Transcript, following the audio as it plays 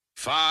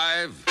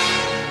5,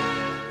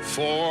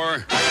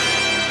 4,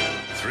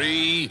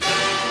 3,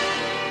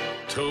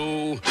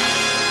 2,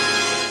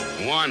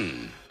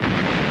 1.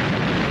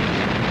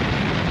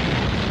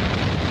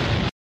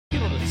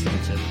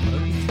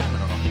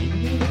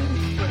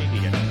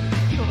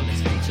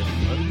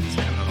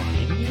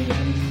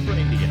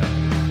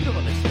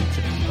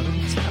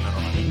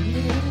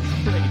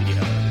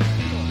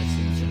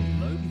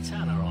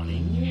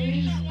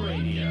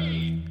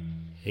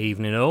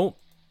 Evening all.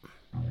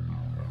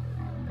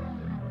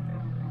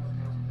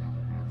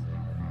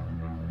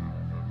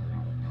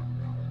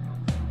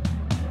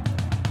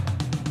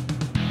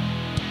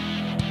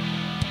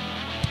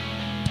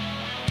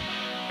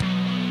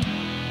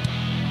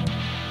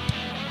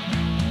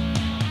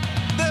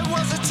 There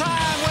was a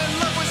time when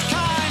love was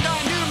kind. I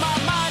knew my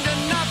mind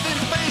and nothing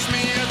fazed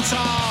me at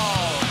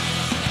all.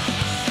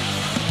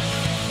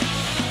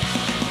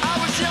 I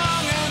was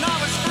young and I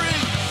was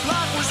free.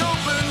 Life was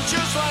open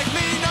just like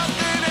me.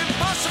 Nothing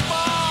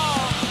impossible.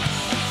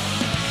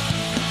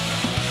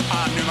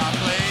 I knew my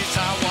place.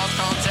 I was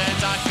content.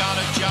 I got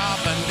a job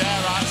and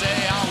dare I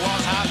say I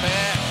was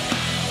happy.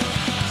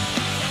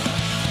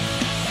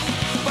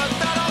 But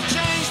that all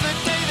changed the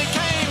day they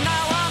came.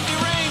 Now I'm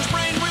deranged,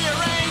 brain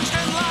rearranged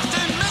and lost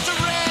in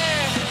misery.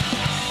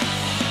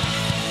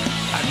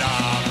 And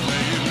I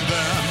blame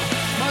them.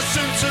 My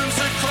symptoms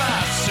are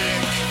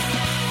classic.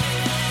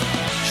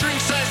 Shrink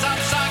says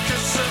I'm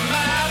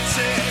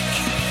psychosomatic.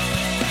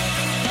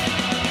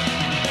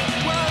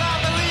 Well, I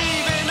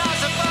believe in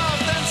us above,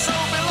 then so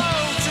below,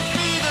 to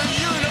be the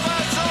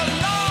universe or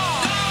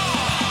not.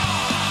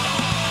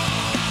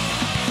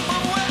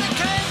 But where they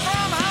came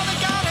from, how they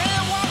got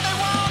here, what they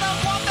want and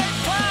what they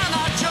plan,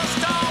 I just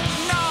don't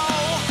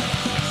know.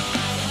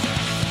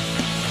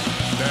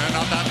 They're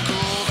not that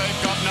cool,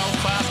 they've got no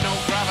class, no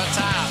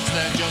gravitas,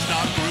 they're just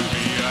not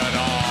groovy at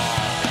all.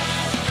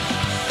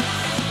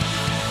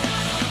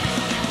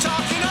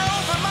 Talking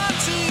over my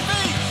TV,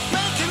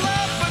 making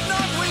love but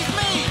not with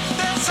me.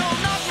 They're so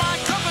not my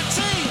cup of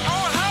tea.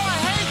 Oh, how I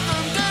hate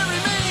them,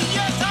 dearie me.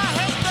 Yes, I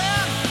hate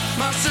them.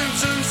 My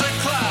symptoms are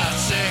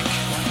classic.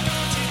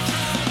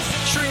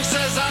 Shrink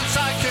says I'm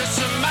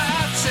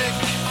psychosomatic.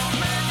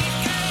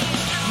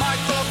 My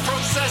thought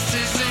process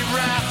is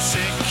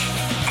erratic.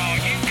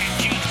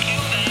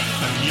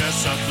 And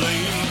yes, I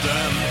blame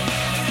them.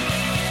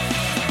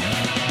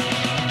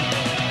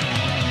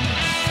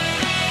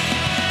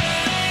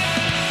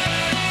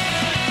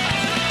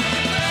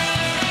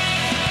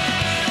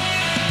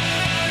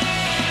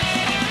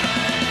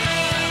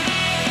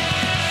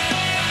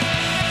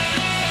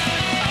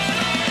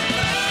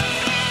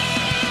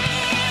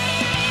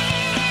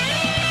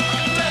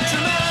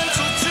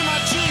 Detrimental to my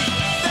cheek.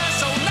 They're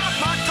so not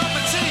my cup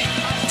of tea.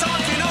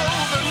 Talking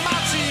over my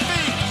TV,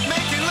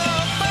 making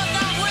love but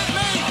not with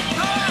me.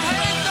 Oh, I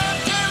hate them,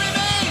 dearie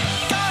me.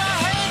 God, I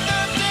hate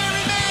them,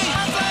 dearie me.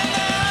 I blame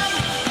them.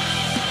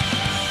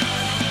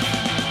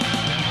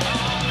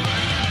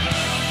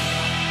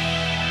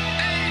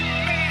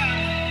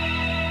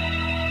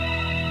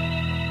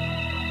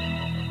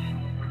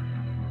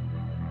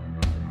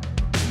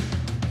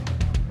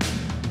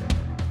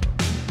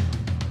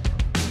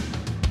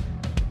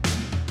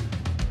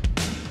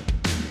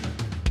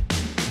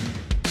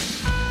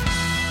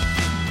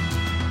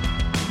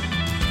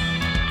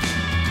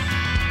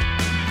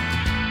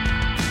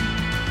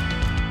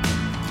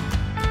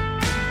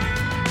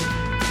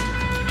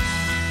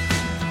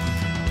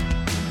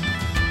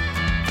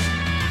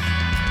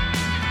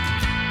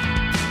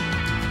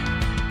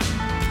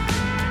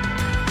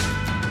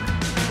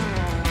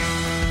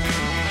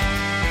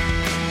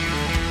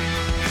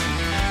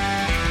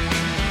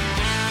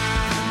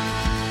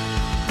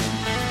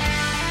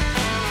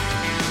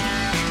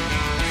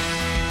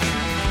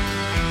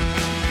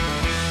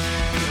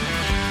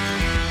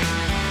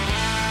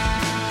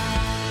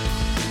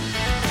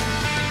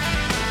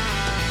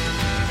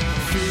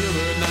 Feel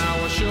it now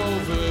wash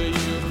over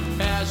you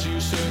as you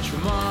search for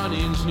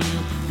mornings new.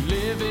 You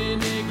live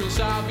in ignorance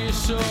of your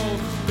soul.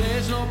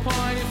 There's no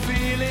point in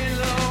feeling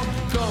low.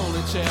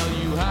 Gonna tell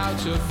you how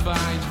to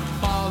find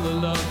all the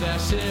love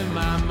that's in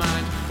my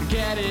mind. I'm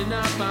getting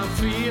up, I'm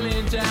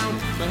feeling down.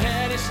 My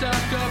head is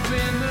stuck up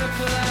in the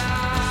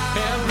clouds.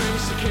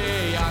 Embrace the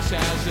chaos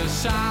as the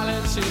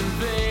silence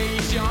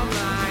invades your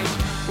mind.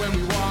 When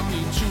we walk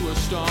into a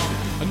storm,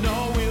 I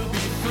know we'll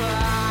be fine.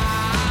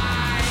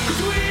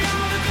 'Cause we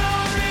are the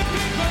glory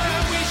people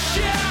and we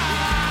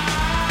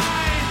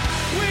shine.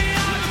 We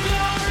are the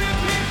glory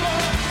people,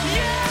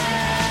 yeah.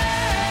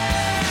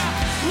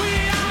 We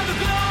are the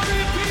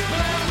glory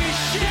people and we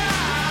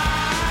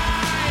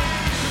shine.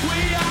 We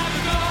are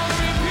the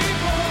glory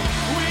people,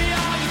 we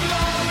are the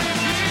glory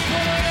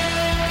people.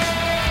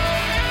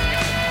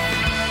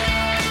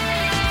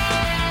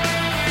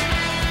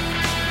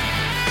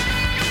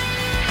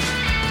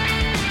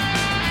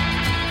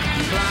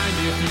 You're blind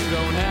if you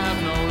don't have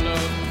no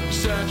love.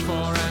 Search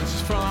for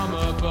answers from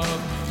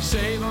above.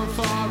 Save them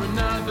for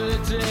another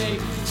day.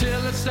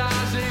 Till the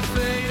stars they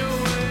fade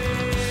away.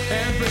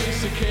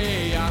 Embrace the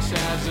chaos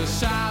as the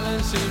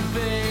silence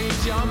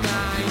invades your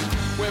mind.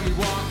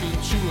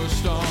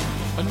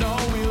 I know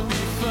we'll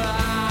be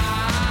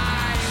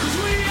fine. 'Cause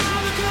we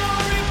are the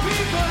glory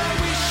people and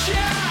we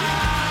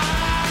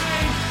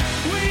shine.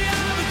 We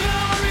are the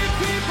glory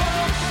people,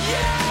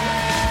 yeah.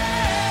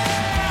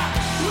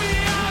 We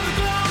are the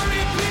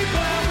glory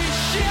people and we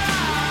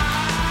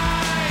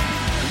shine.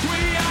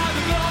 We are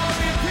the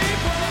glory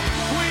people.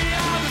 We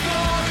are the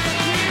glory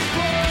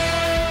people.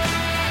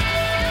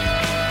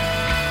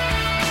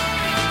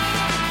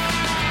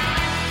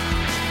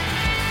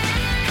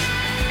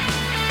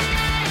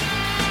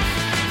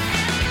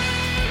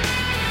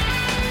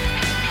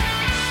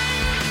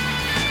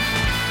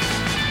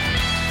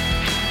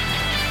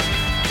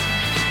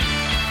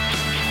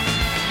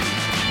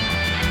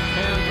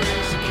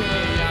 Embrace the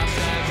chaos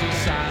as the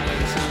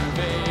silence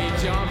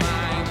invades your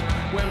mind.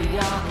 When we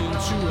walk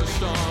into a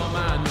storm, I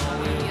know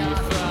we'll be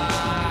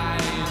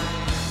fine.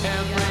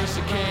 Embrace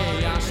the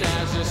chaos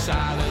as the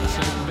silence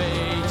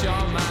invades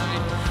your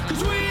mind.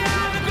 'Cause we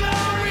are the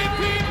glory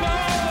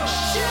people.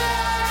 Shine.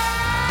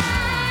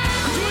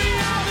 'Cause we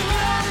are the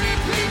glory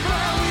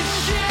people. We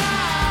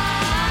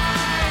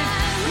shine.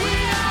 We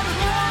are the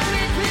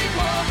glory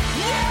people.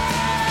 Yeah.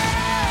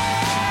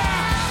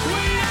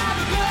 We are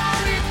the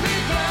glory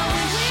people.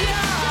 We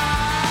shine.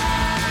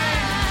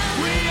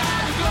 We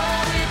are the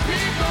glory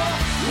people.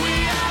 We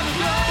are the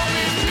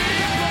glory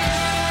people.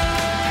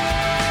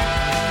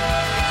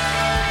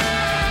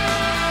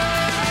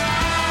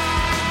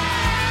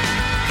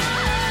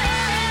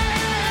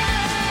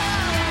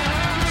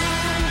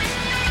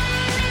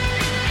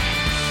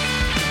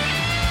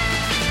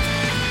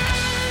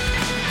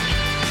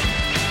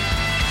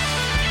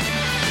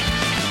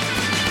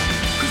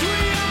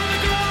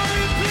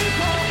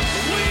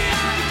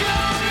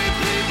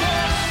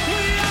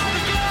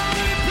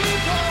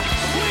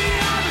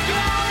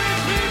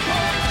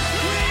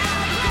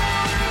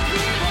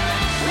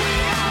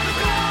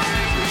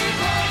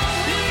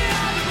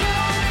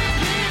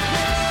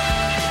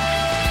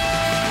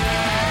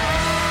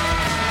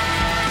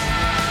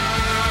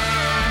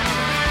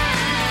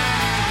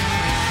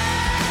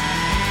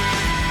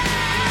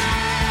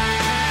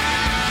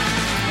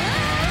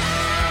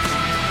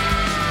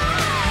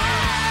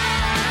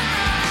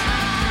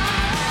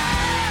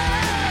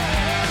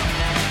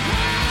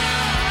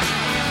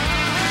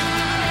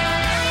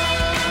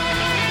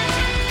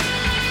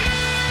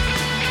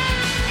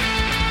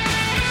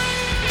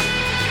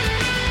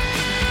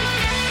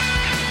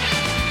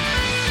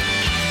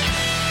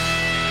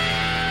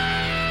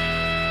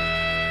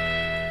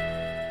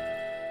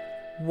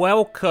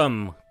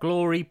 Welcome,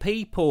 glory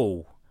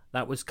people.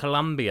 That was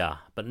Columbia,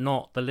 but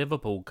not the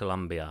Liverpool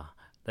Columbia.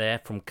 They're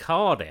from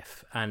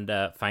Cardiff, and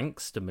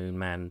thanks to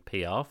Moonman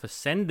PR for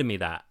sending me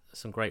that.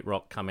 Some great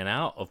rock coming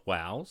out of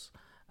Wales,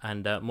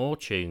 and more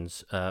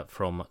tunes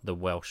from the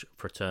Welsh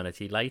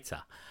fraternity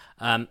later.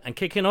 And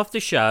kicking off the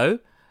show,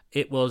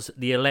 it was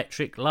the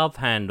Electric Love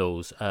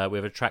Handles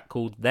with a track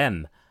called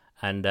Them.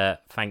 And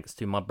thanks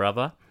to my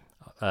brother,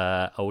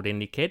 Old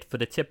Indie Kid, for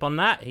the tip on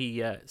that.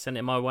 He sent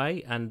it my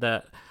way, and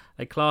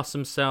they class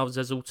themselves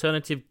as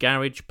alternative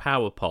garage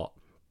power pop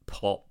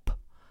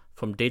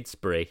from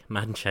Didsbury,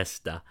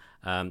 Manchester.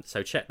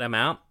 So check them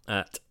out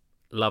at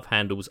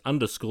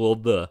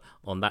lovehandles_the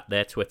on that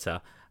their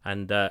Twitter.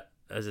 And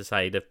as I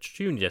say, the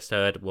tune you just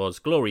heard was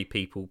Glory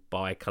People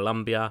by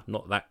Columbia,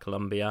 not that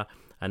Columbia,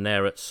 and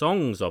they're at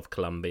Songs of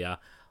Columbia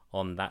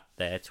on that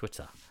their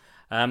Twitter.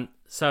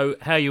 So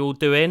how you all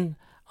doing?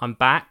 I'm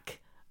back.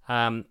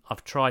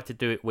 I've tried to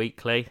do it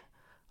weekly.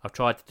 I've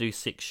tried to do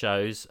 6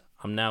 shows.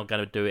 I'm now going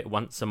to do it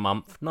once a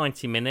month,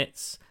 90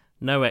 minutes,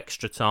 no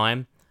extra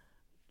time.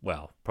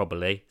 Well,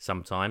 probably,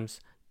 sometimes.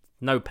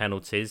 No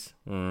penalties.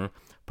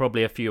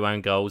 Probably a few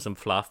own goals and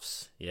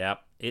fluffs. Yeah,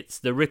 it's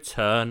the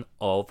return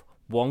of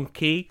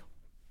Wonky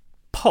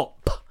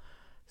Pop.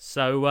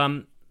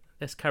 So,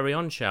 let's carry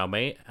on, shall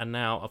we? And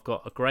now I've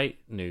got a great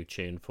new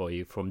tune for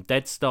you from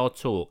Dead Star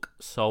Talk,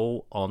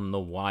 Soul on the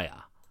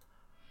Wire.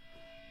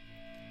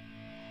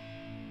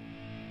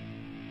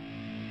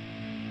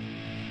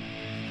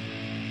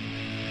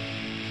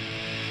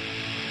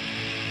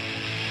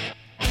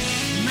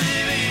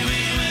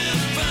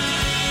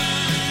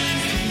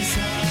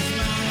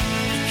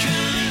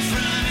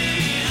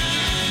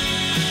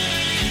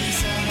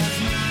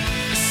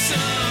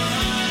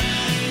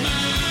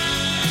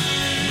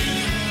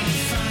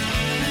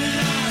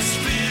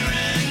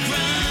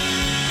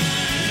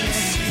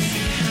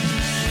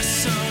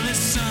 Soul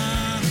is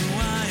on the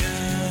wire.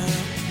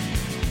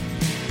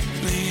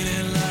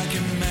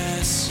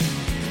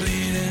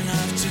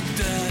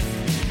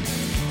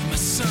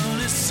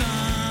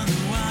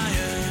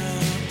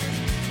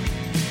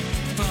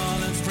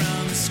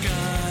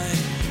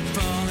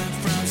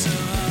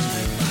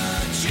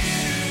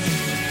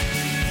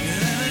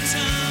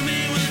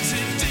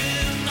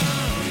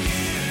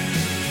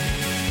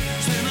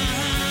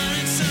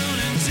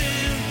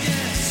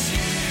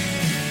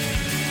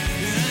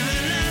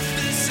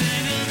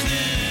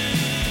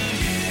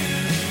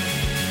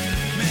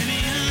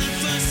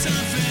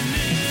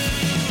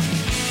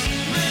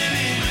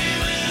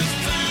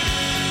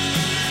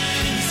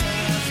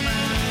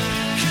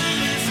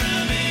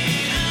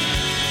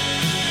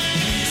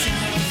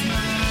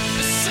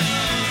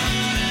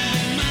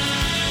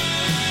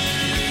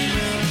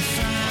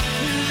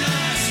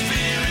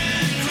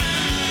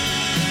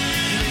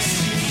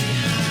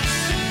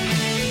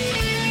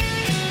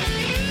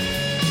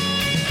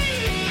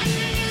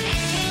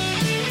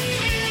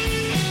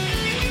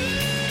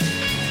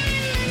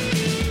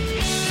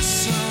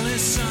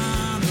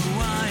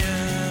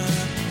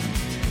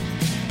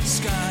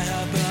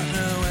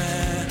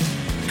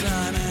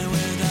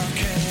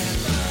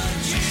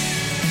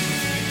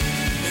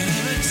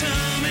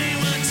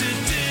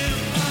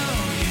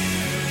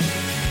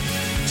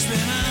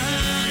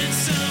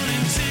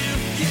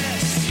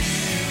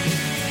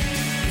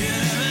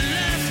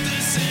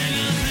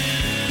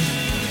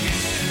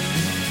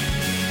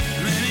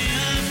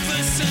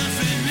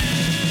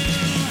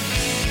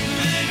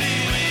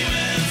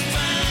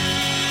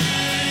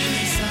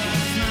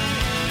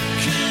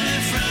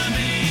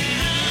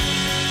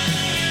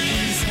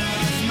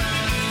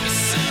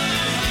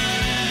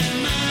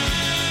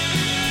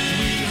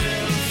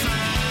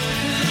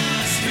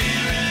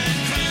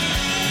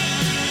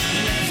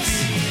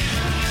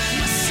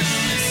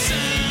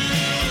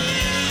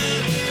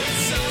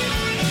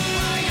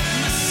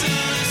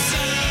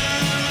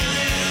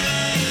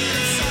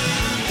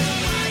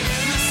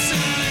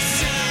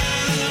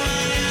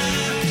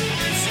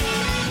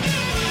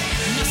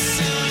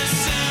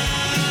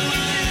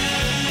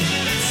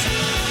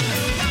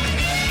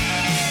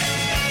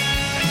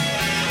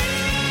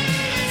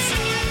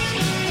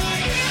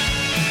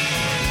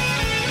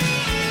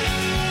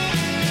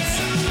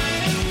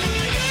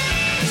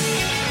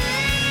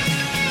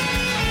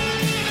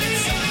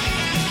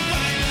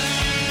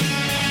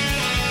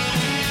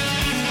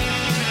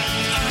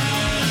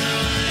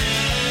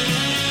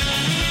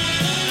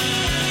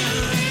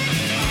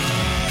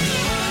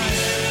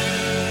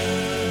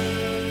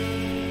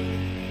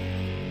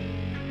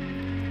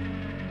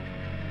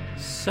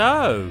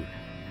 So,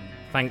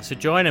 thanks for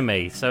joining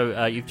me.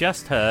 So, you've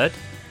just heard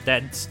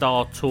Dead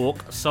Star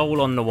Talk, Soul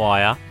on the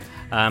Wire,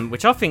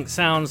 which I think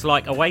sounds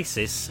like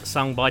Oasis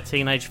sung by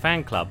Teenage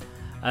Fan Club.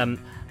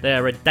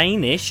 They're a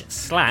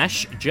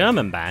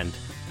Danish/German band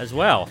as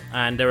well,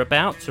 and they're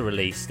about to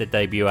release the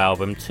debut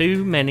album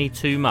Too Many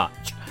Too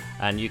Much,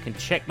 and you can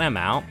check them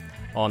out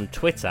on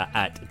Twitter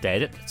at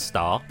Dead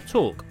Star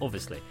Talk,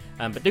 obviously.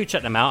 But do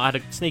check them out. I had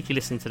a sneaky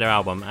listen to their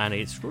album, and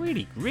it's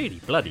really, really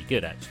bloody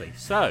good, actually.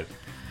 So,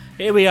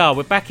 here we are.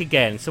 We're back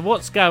again. So,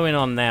 what's going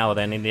on now,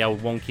 then, in the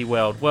old wonky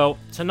world? Well,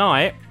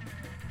 tonight,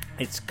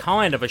 it's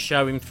kind of a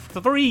show in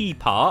 3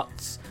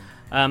 parts.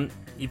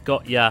 You've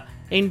got your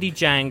indie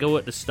jangle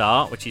at the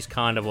start, which is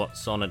kind of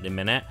what's on at the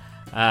minute.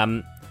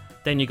 Then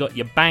you've got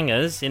your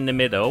bangers in the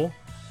middle.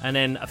 And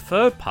then a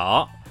 3rd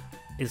part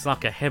is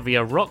like a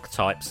heavier rock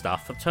type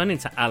stuff. I've turned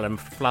into Alan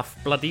Fluff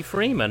Bloody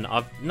Freeman.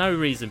 I've no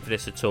reason for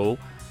this at all.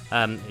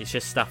 It's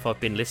just stuff I've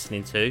been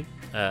listening to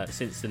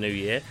since the new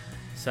year.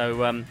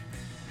 So,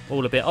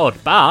 all a bit odd.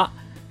 But,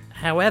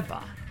 however,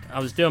 I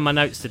was doing my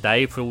notes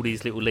today for all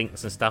these little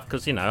links and stuff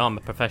because, you know, I'm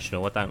a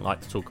professional. I don't like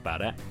to talk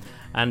about it.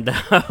 And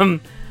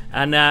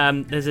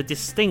there's a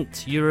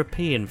distinct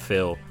European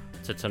feel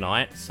to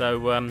tonight.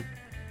 So,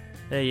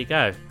 there you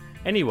go.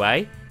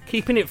 Anyway,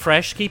 keeping it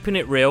fresh, keeping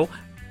it real.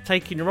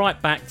 Taking right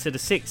back to the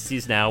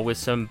 60s now with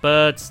some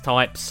Birds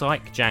type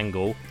psych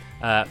jangle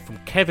from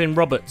Kevin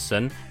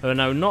Robertson, who I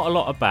know not a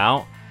lot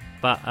about,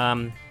 but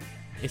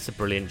it's a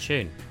brilliant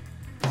tune.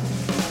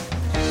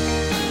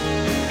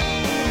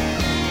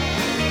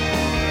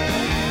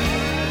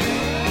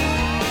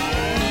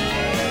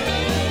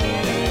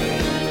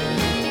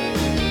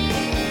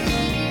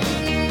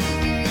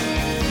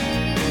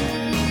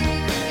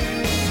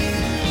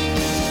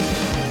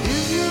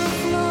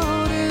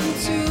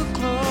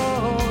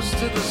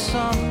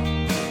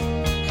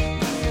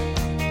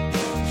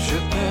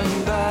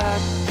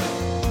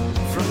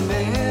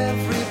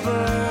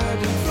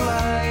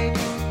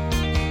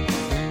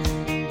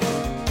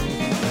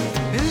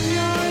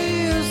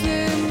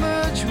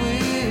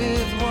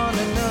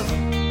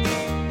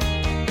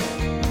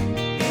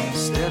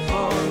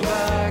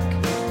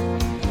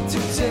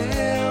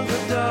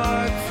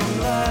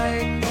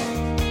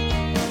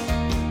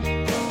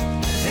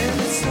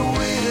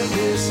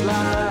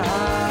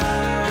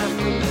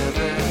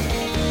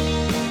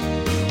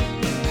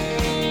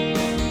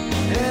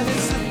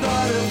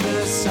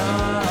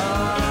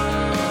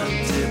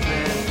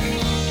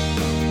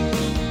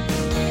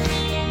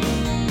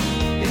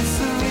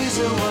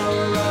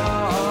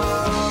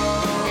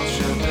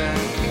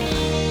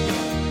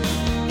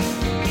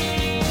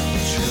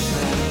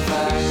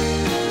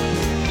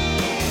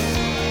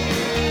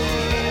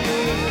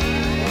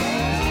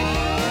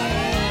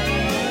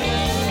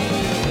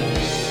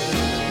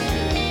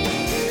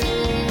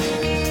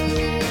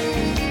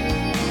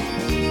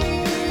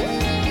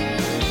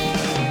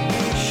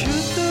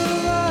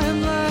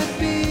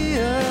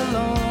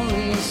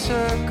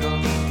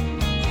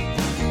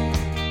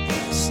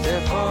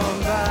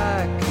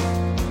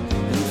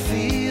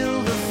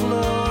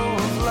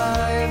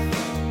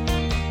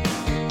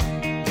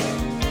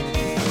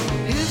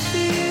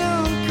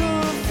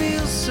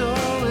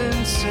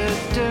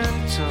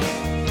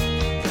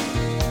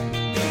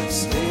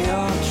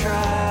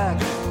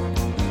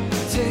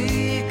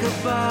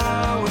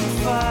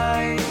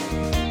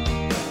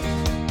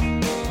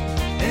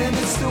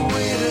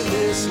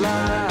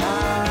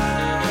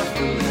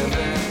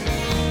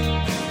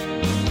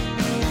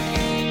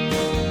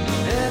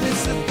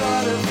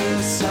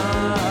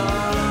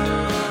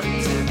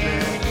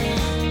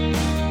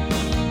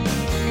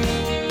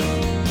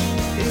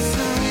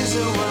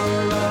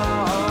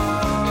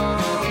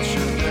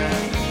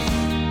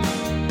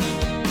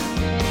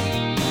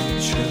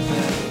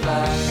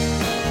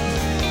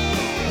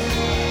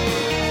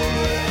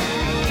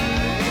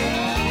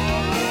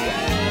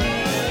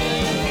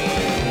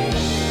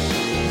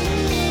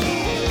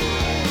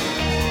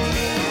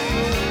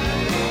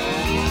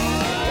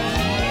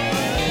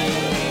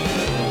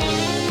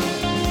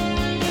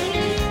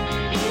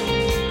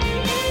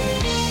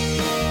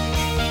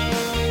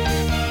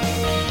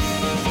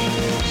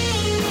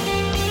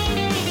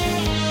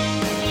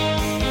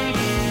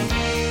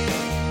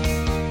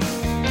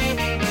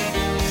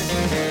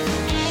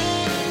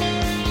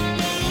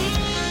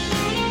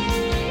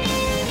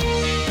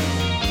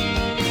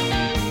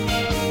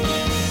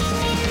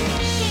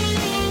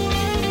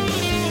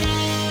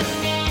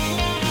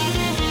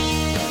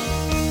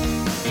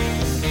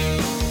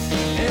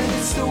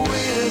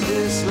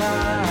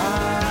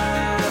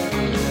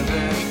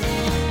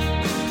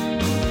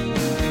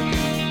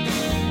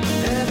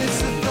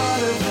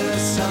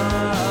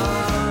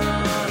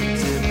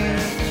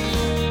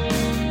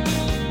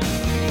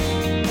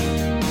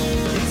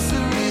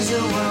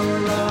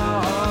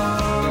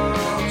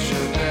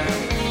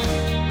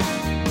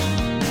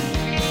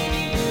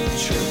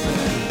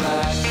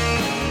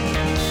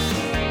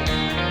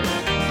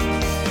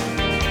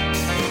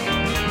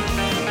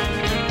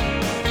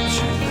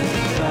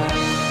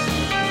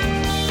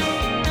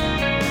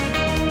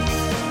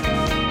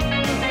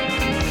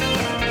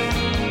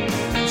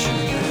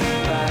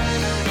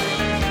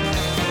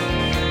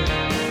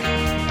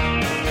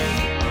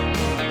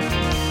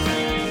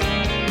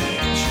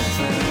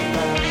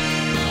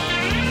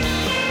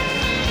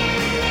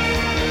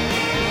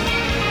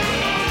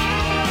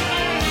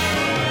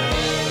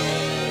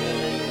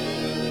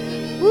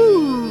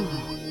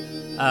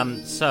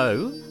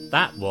 So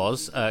that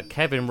was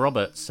Kevin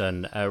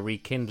Robertson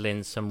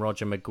rekindling some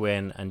Roger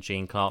McGuinn and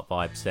Gene Clark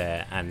vibes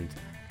there, and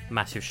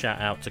massive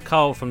shout out to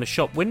Carl from the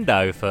shop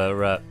window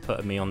for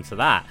putting me onto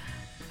that.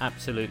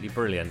 Absolutely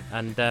brilliant.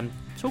 And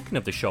talking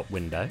of the shop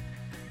window,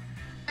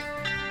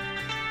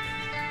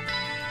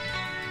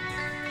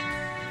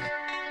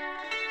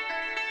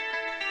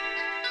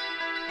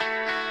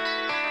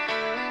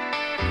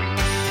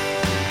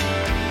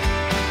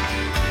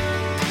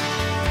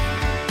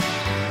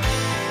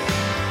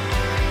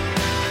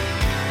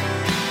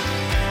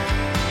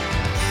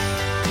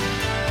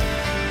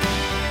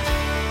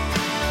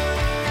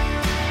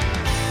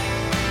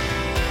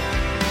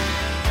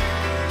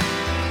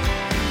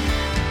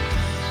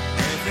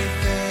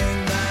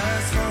 Everything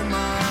that's on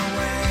my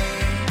way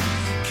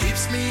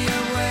keeps me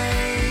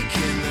awake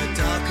in the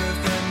dark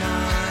of the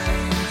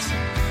night.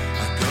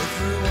 I go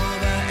through all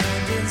the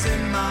endings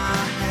in my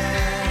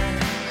head,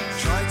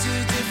 try to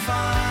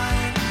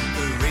define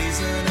the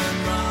reason and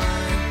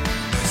rhyme.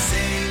 A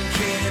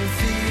sinking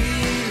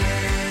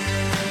feeling,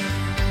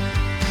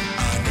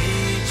 I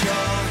need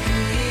your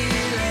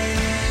healing.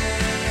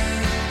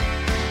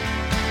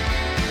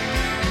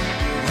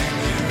 When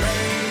you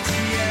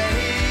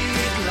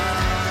radiate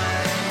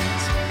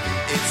light,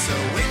 it's a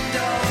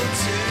window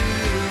to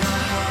the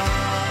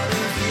heart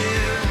of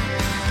you.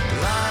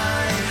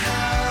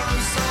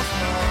 Lighthouse of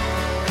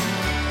hope,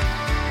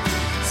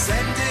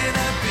 sending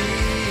a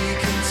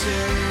beacon to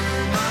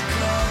my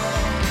call.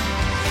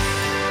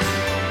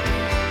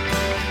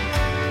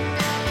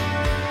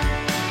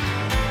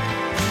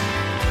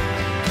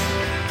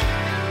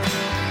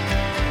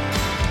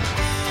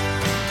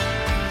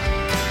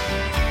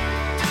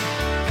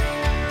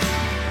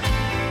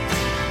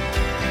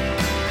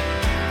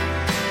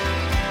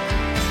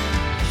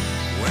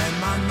 When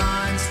my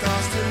mind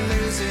starts to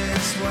lose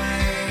its way,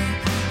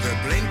 the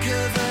blink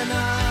of an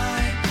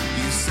eye,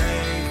 you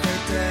save the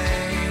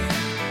day.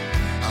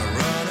 I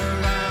run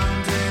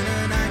around in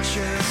an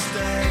anxious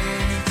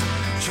state,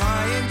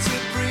 trying to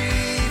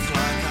breathe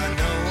like I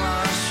know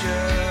I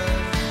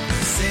should.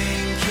 A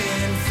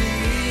sinking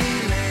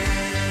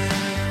feeling,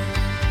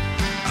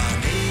 I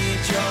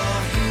need your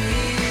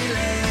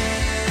healing.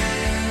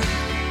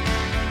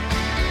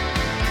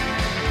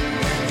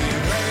 When you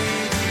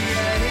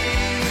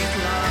radiate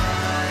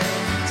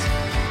light,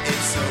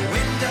 it's a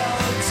window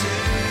to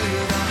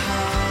the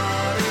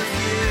heart of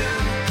you.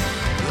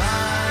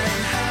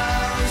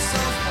 Lighthouse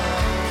of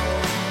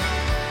hope,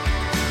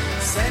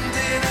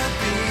 sending a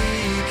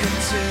beacon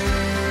to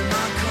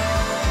my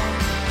call.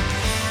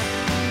 When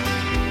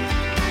you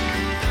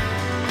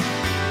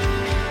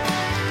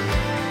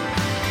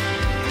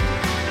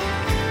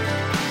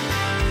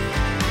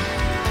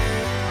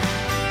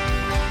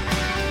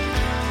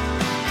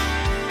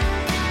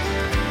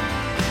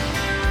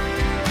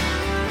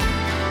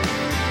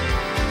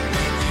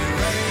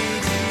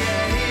radiate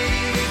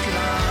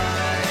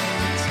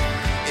light,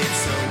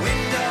 it's a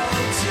window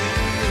to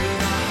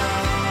the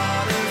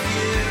heart of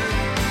you.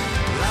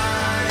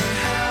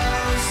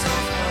 Lighthouse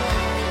of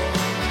hope,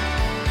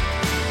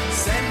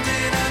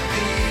 sending a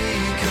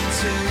beacon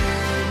to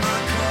my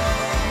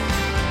call.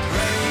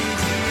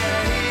 Radiate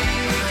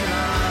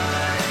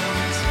light,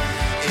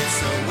 it's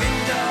a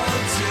window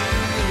to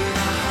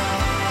the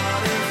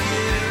heart of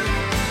you.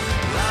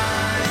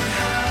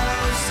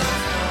 Lighthouse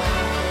of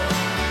hope,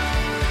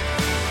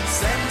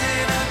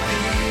 sending a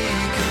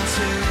beacon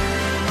to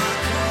my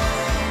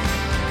call.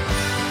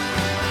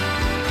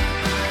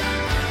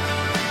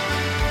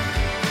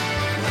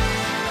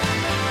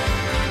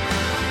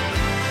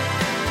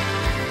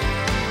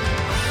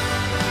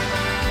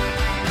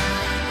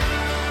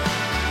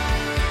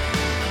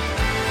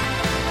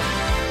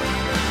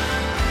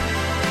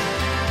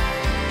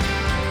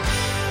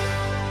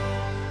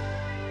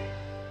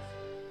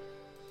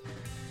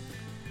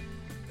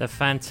 the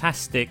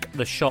fantastic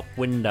The Shop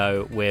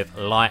Window with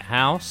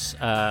Lighthouse.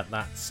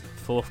 That's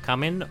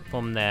forthcoming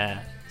from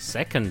their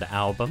second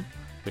album,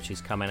 which is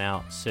coming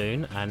out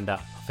soon. And I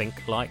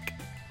think, like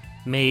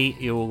me,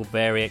 you're all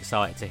very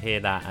excited to hear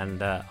that.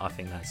 And I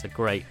think that's a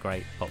great,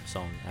 great pop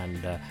song.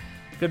 And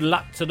good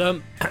luck to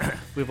them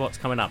with what's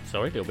coming up.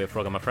 Sorry, a little bit of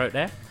frog on my throat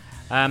there.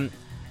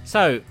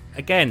 So,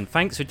 again,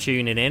 thanks for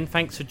tuning in.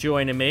 Thanks for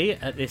joining me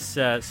at this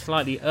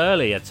slightly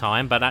earlier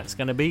time, but that's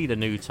going to be the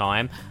new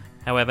time.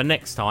 However,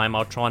 next time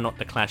I'll try not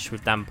to clash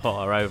with Dan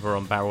Potter over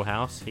on Barrel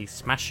House. He's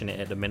smashing it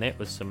at the minute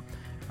with some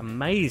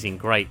amazing,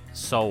 great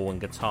soul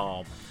and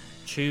guitar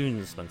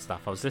tunes and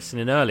stuff. I was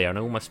listening earlier and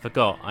I almost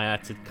forgot I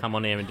had to come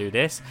on here and do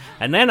this.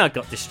 And then I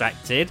got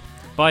distracted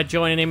by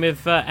joining in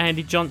with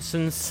Andy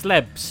Johnson's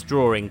Slebs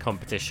drawing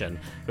competition,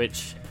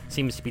 which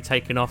seems to be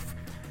taking off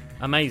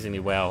amazingly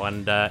well.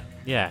 And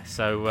yeah,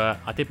 so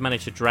I did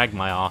manage to drag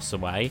my arse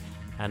away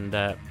and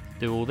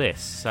do all this.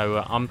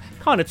 So I'm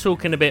kind of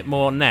talking a bit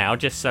more now,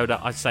 just so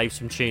that I save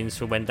some tunes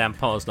for when Dan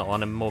Potter's not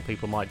on and more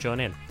people might join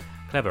in.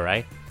 Clever,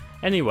 eh?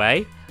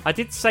 Anyway, I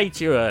did say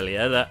to you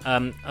earlier that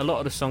a lot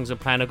of the songs I'm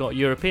playing have got a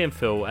European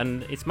feel,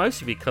 and it's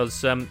mostly because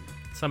some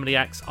of the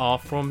acts are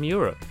from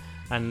Europe.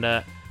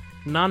 And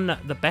none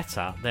the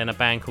better than a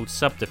band called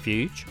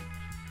Subterfuge.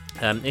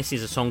 This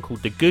is a song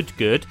called The Good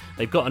Good.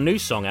 They've got a new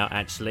song out,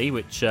 actually,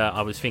 which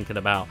I was thinking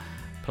about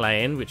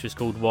playing, which was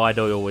called Why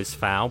Do I Always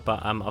Foul,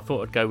 but I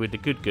thought I'd go with The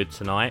Good Good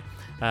tonight.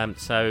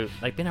 So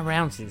they've been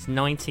around since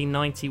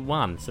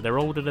 1991, so they're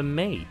older than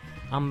me.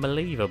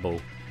 Unbelievable.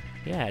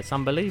 Yeah, it's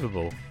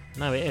unbelievable.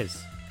 No, it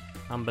is.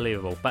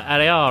 Unbelievable. But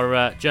they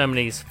are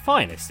Germany's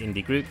finest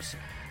indie groups,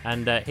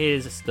 and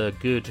here's The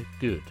Good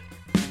Good.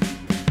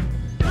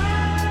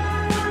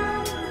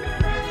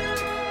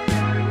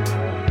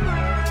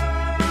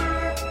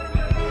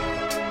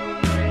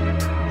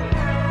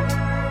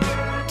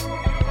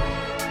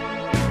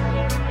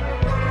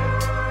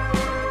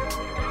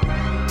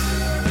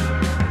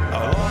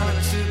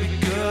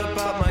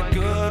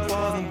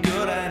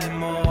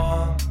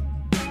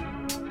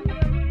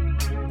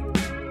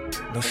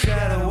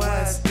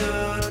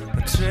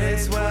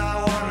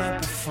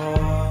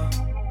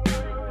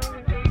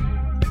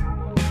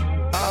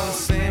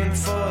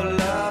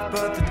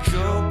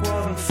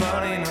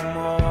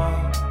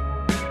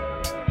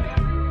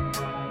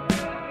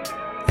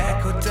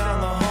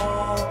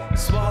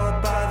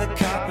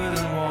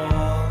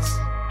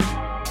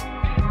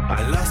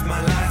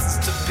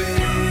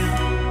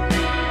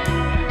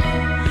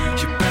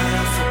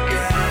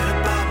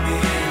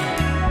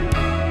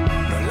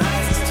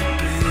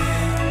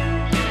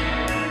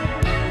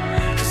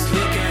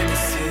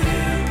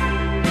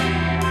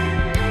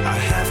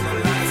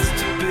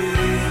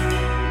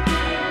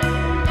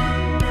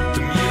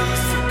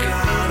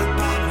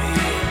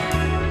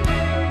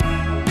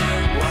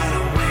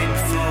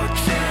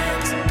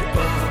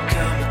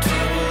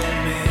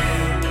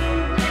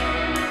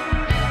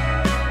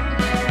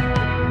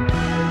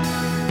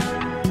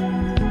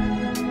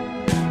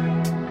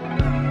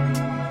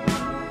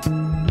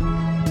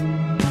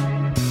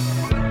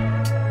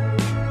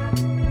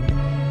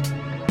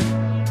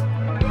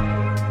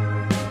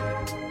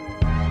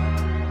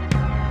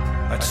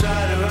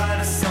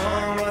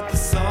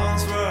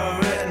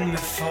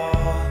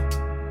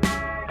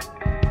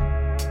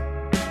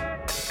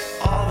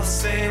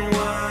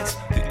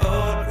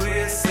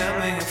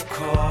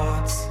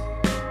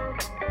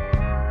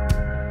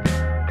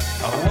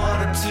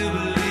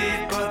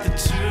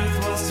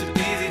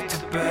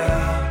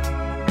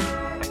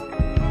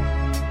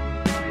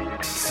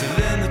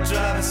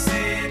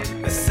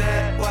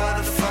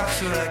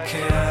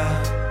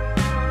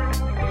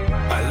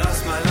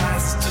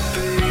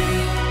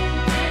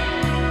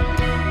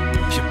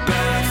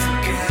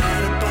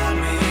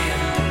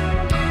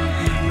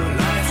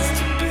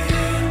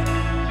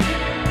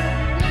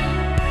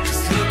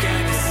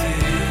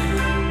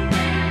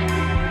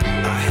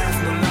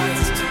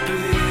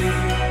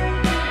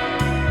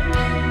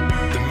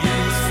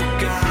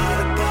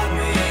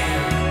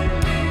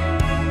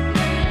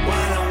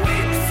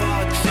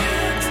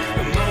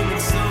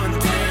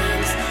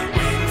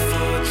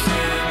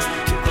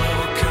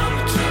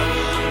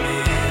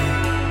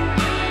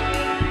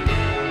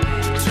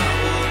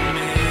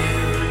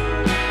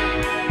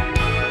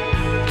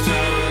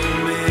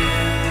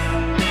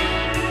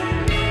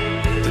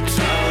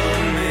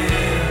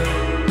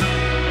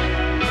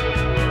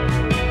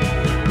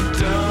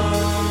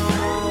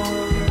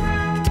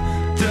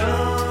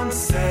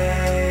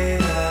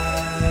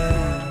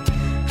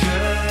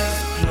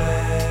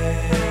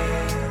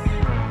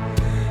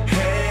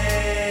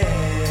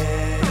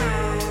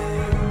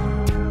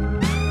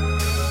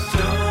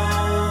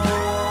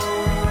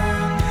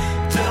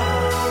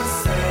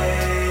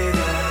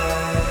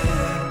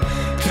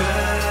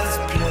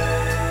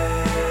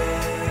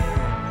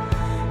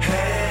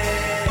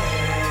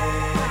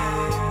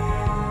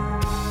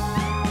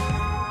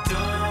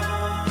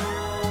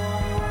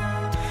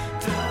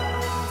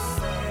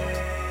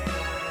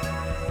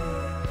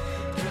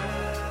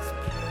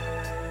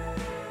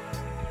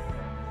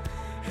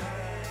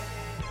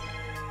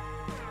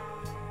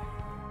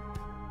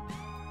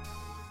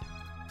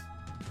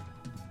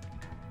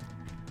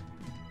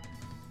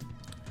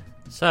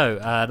 So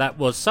that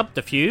was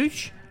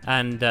Subterfuge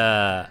and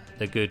The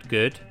Good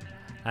Good,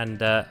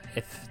 and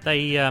if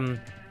they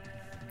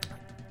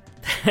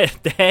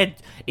their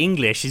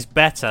English is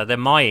better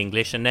than my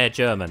English and their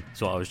German,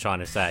 is what I was trying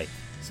to say.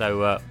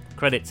 So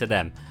credit to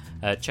them.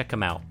 Check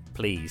them out,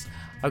 please.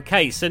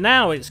 Okay, so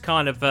now it's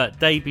kind of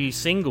debut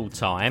single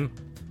time.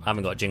 I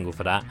haven't got a jingle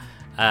for that.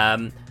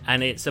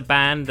 And it's a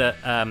band that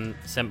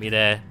sent me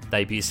their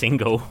debut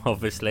single,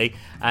 obviously,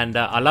 and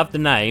I love the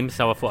name,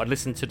 so I thought I'd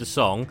listen to the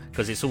song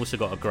because it's also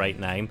got a great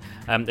name.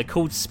 They're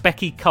called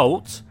Specky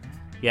Cult.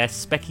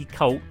 Yes, Specky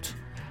Cult.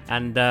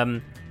 And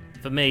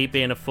for me,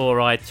 being a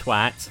four-eyed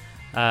twat,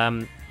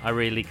 I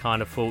really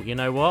kind of thought, you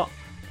know what,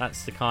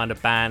 that's the kind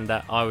of band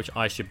that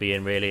I should be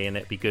in, really, and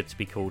it'd be good to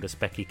be called a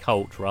Specky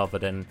Cult rather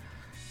than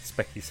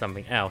Specky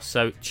something else.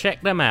 So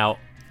check them out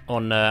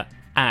on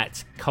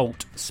at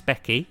Cult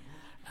Specky.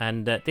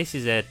 And this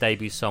is their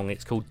debut song.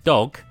 It's called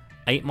Dog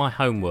Ate My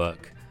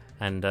Homework.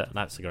 And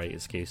that's a great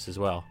excuse as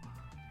well.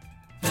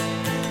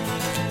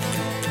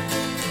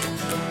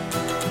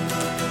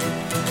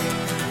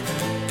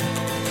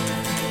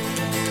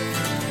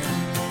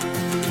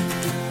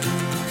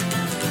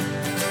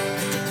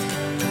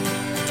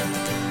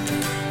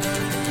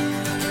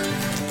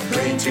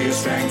 True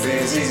strength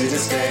is easy to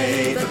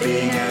stay, but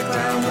being a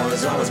clown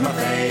was always my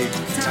fate.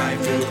 Time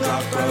flew,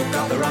 clock broke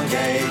off the wrong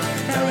gate.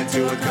 Fell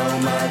into a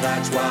coma,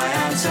 that's why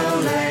I'm so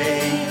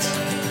late.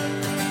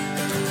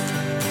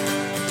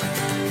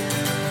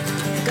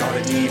 Got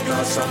a D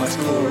plus on my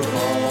school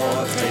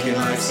report. Taking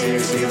life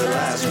seriously, the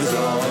last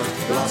resort.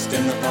 Lost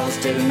in the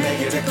post, didn't make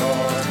it a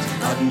court.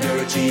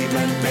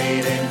 Underachievement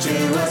made into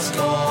a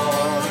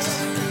sport.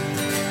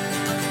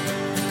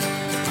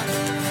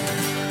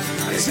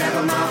 It's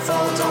never my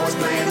fault, always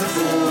playing the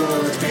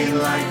fool. It's been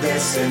like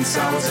this since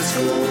I was at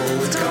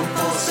school. It's come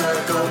full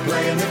circle,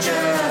 playing the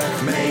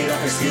jerk. Made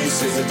up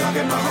excuses, I dug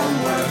in my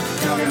homework.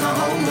 Dug in my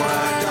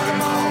homework, dug in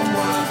my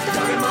homework,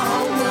 dug in my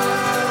homework.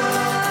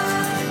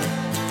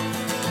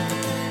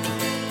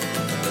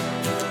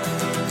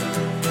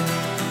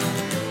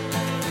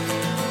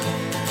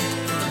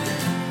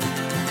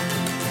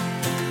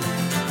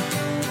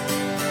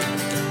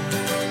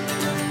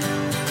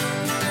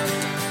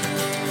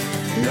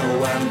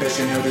 No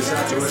ambition, no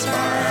desire to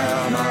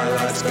aspire. My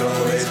life's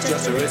goal is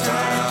just to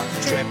retire.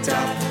 Tripped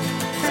up,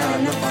 fell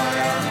in the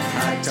fire.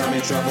 Had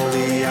tummy trouble,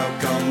 the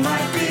outcome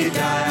might be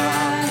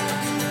dire.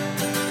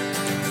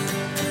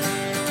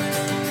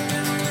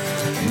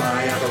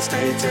 My adult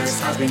status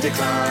has been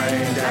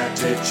declined.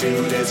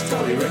 Attitude is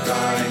fully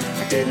reclined.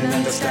 I didn't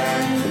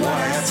understand why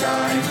I had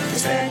time.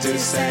 It's fair to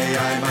say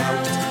I'm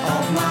out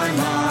of my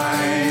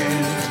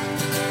mind.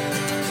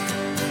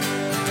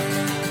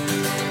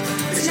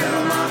 It's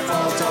never my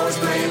fault, always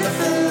playing the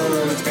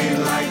fool. It's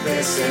been like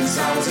this since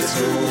I was at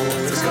school.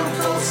 It's come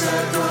full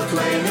circle,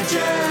 playing the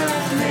jerk.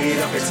 Made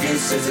up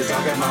excuses, I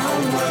dug in my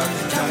homework.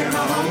 Dug in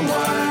my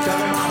homework,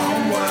 dug in my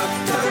homework,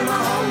 dug in my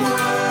homework.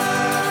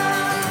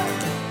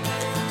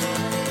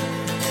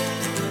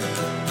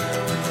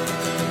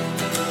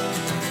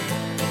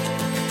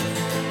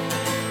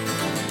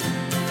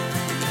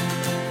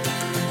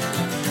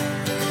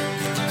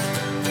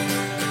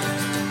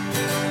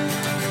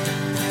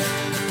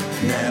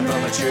 Never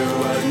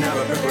matured,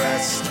 never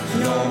progressed.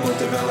 Normal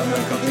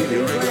development completely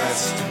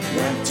regressed.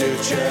 Went to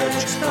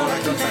church, thought I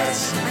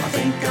confessed. I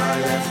think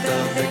I left the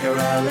vicar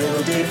a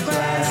little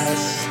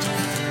depressed.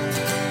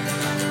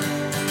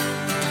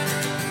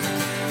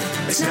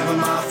 It's never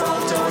my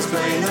fault, always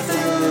playing the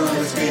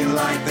fool. It's been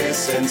like this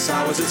since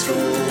I was at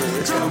school.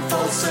 It's come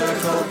full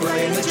circle,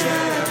 playing the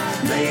jerk.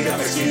 Made up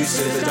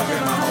excuses, dug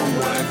in my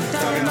homework.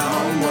 Dug in my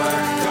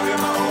homework, dug in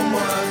my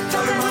homework,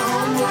 dug in my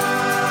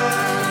homework.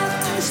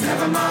 It's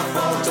never my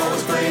fault,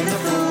 always playing the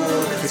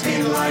fool. It's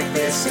been like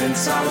this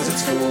since I was at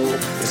school.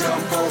 It's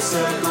come full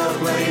circle,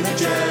 playing the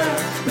jerk.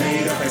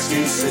 Made up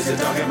excuses, I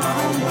dug in my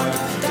homework.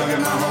 Dug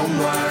in my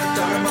homework,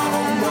 dug in my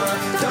homework,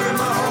 dug in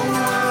my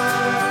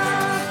homework.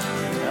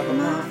 Never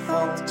my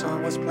fault,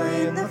 always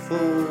playing the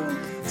fool.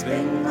 It's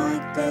been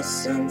like this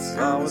since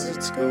I was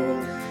at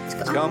school.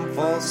 It's come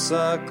full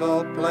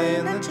circle,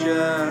 playing the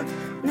jerk.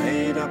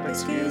 Made up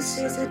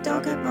excuses, I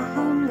dug in my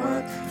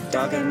homework.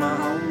 Dug in my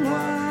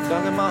homework,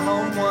 dug in my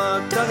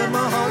homework, dug in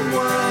my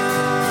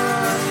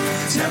homework.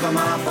 It's never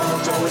my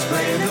fault, always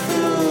playing the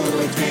fool.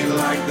 It's been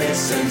like this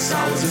since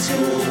I was at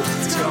school.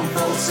 It's come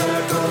full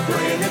circle,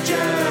 playing the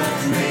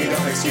jerk. Made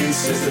up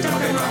excuses, I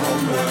dug in my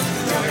homework.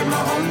 Dug in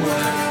my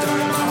homework, dug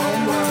in my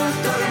homework,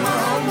 dug in my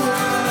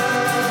homework.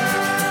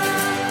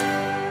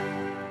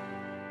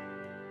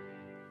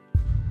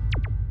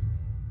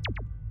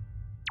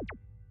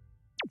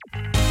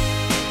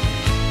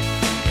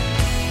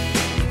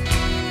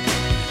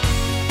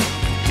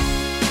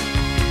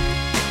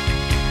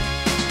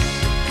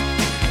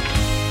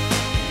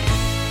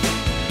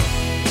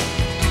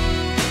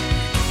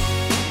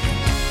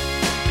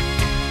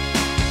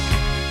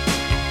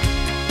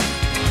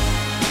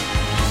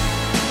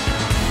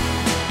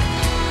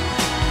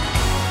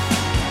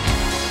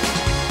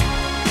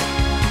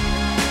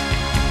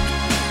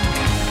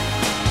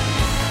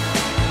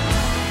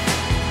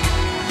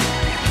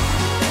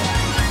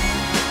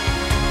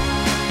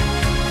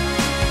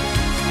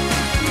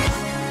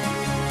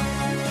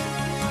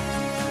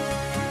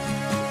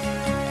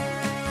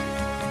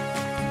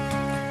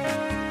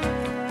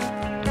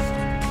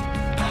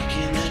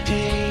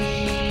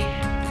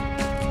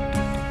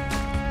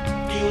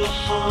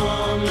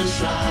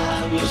 Harmless, I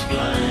was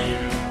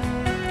blind.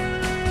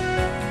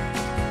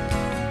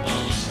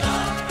 Oh,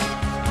 stop.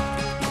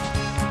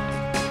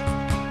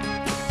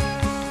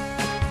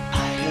 I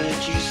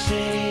heard you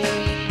say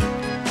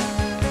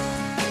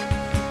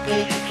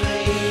that it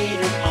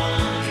played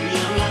upon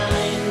your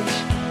mind.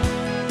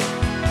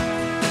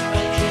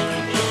 But it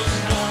didn't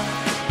stop.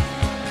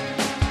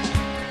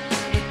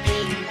 It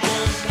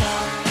didn't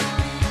stop.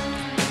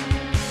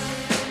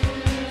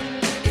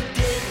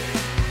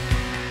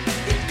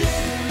 It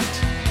didn't.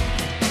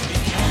 You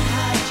can't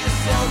hide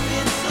yourself.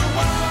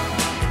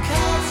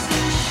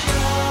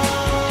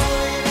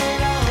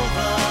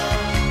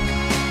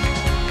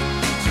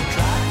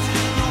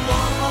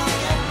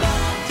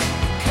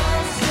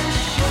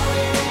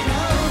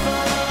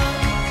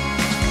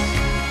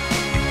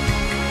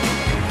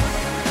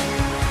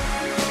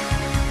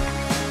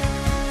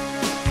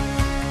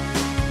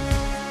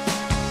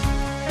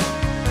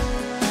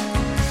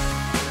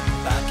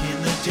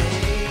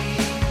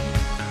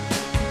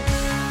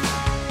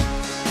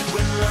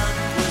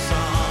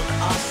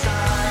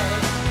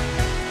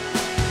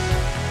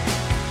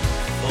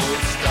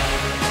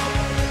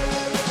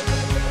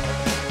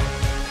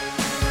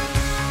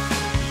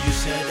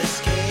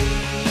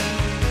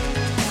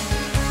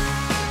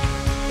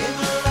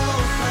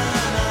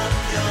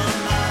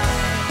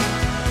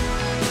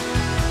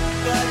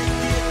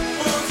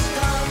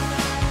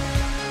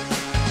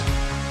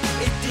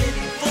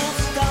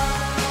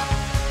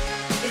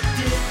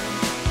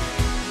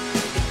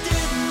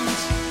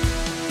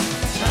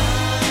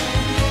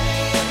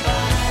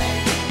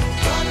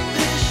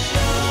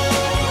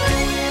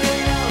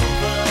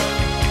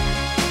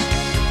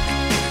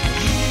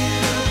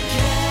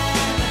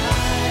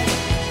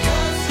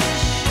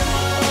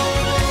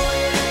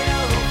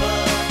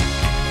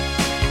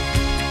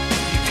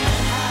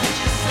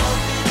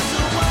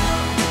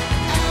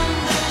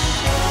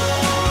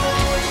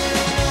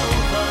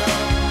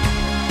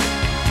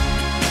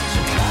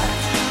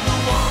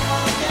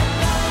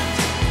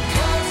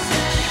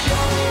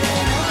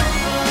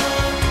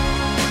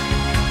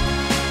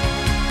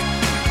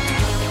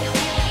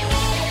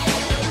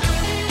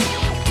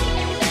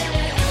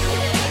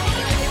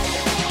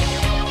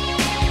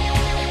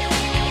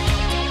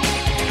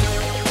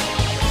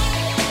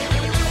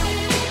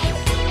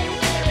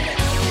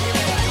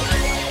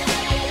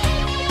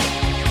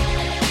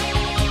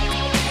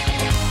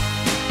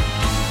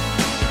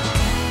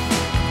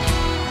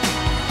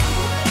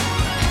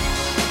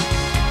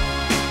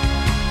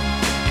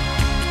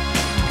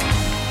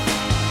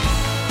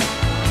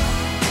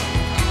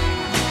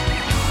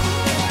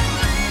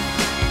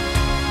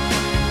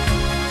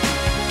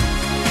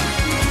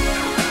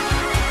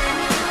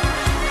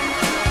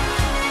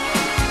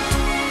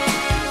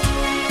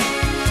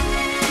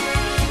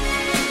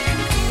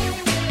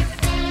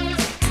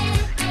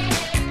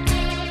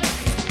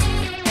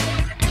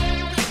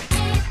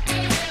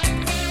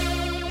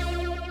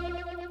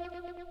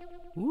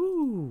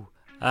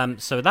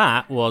 So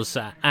that was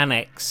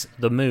Annex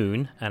the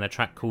Moon and a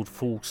track called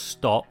Full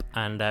Stop.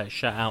 And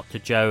shout out to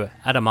Joe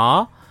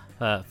Adamar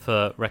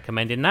for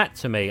recommending that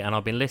to me. And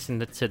I've been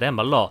listening to them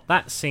a lot.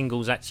 That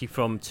single's actually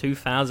from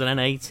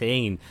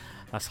 2018.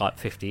 That's like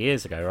 50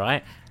 years ago,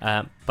 right?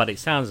 But it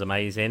sounds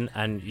amazing,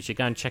 and you should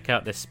go and check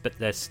out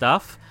their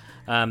stuff.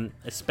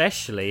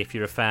 Especially if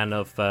you're a fan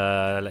of,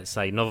 let's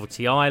say,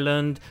 Novelty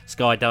Island,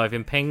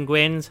 Skydiving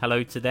Penguins.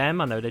 Hello to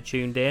them. I know they're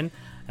tuned in,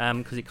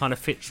 because it kind of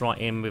fits right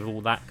in with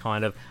all that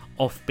kind of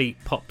offbeat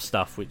pop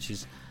stuff, which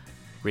is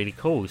really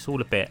cool. It's all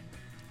a bit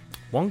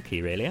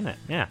wonky, really, isn't it?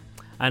 Yeah.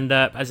 And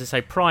as I say,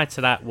 prior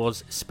to that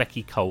was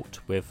Specky Colt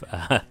with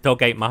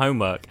Dog Ate My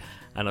Homework.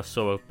 And I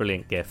saw a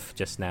brilliant GIF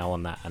just now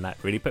on that, and that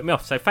really put me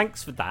off. So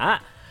thanks for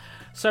that.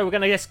 So we're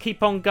going to just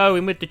keep on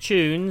going with the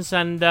tunes,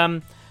 and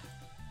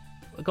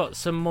we've got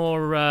some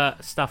more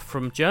stuff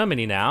from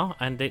Germany now,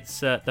 and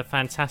it's the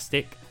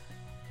fantastic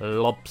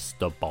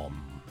Lobster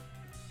Bomb.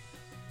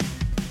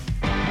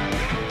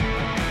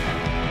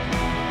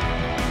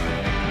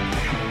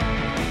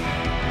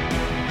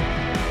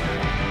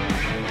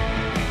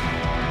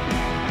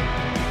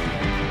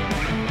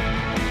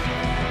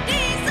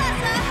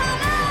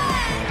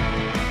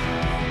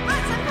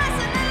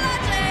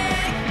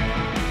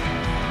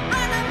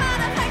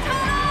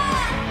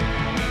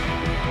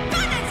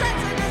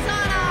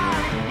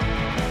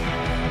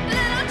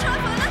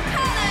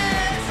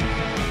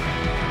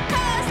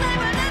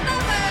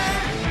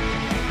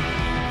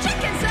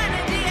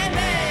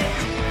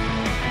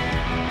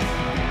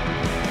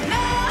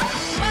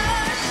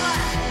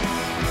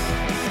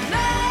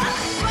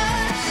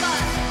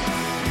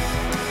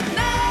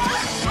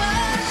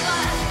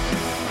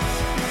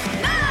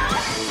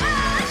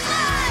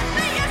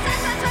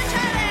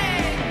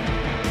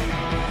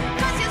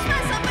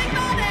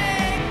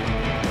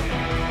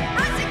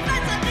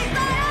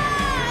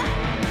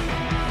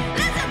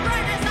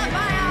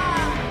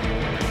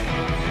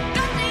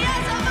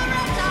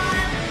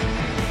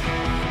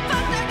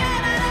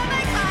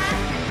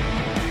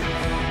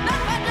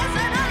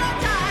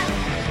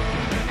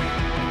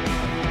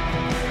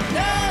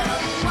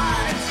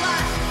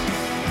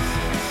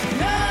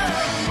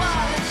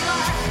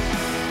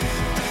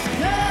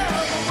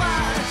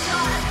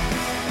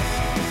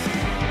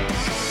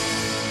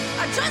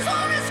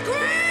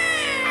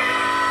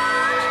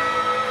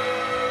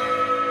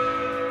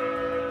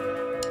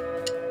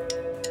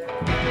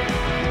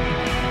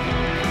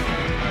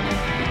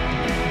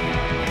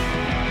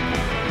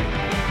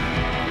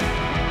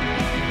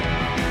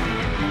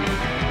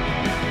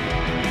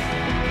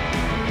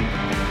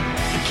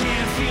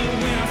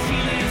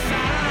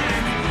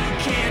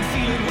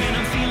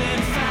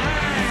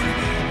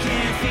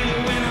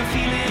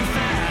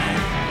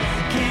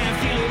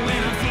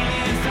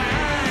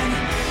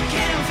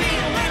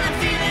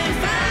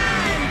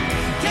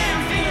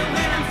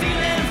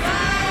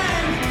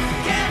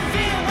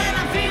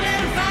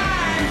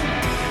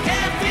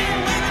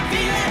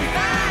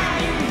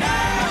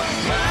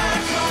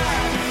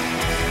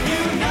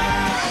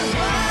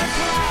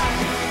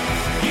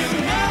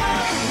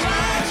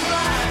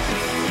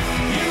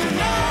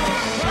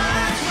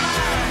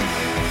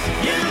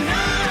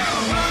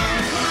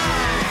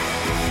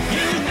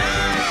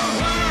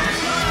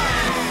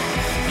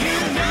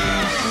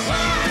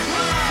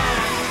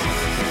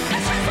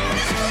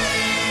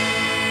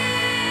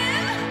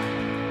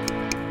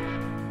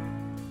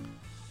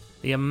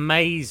 The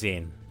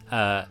amazing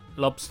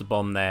Lobster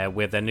Bomb there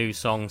with their new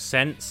song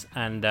Sense,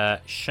 and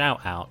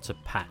shout out to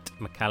Pat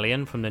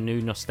McCallion from the New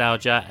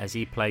Nostalgia as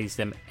he plays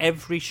them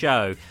every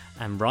show,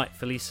 and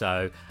rightfully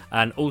so.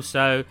 And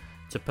also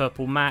to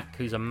Purple Mac,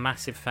 who's a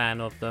massive fan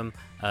of them.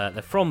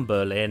 They're from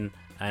Berlin,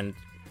 and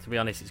to be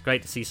honest, it's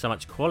great to see so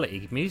much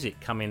quality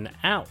music coming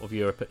out of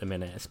Europe at the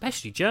minute,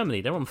 especially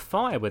Germany. They're on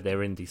fire with their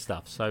indie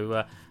stuff,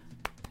 so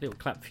little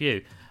clap for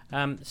you.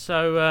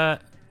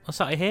 What's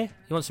that here?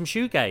 You want some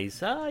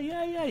shoegaze?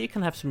 Yeah, you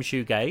can have some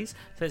shoegaze.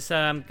 So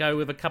let's go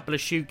with a couple of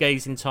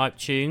shoegazing type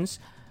tunes.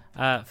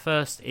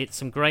 First, it's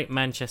some great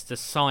Manchester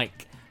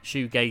psych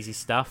shoegazy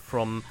stuff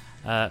from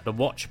the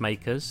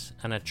Watchmakers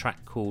and a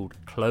track called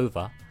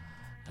Clover.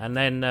 And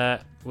then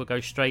we'll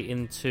go straight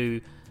into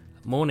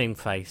Morning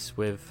Face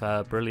with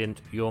brilliant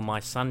You're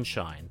My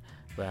Sunshine.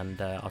 And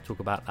I'll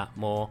talk about that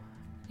more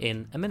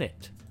in a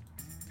minute.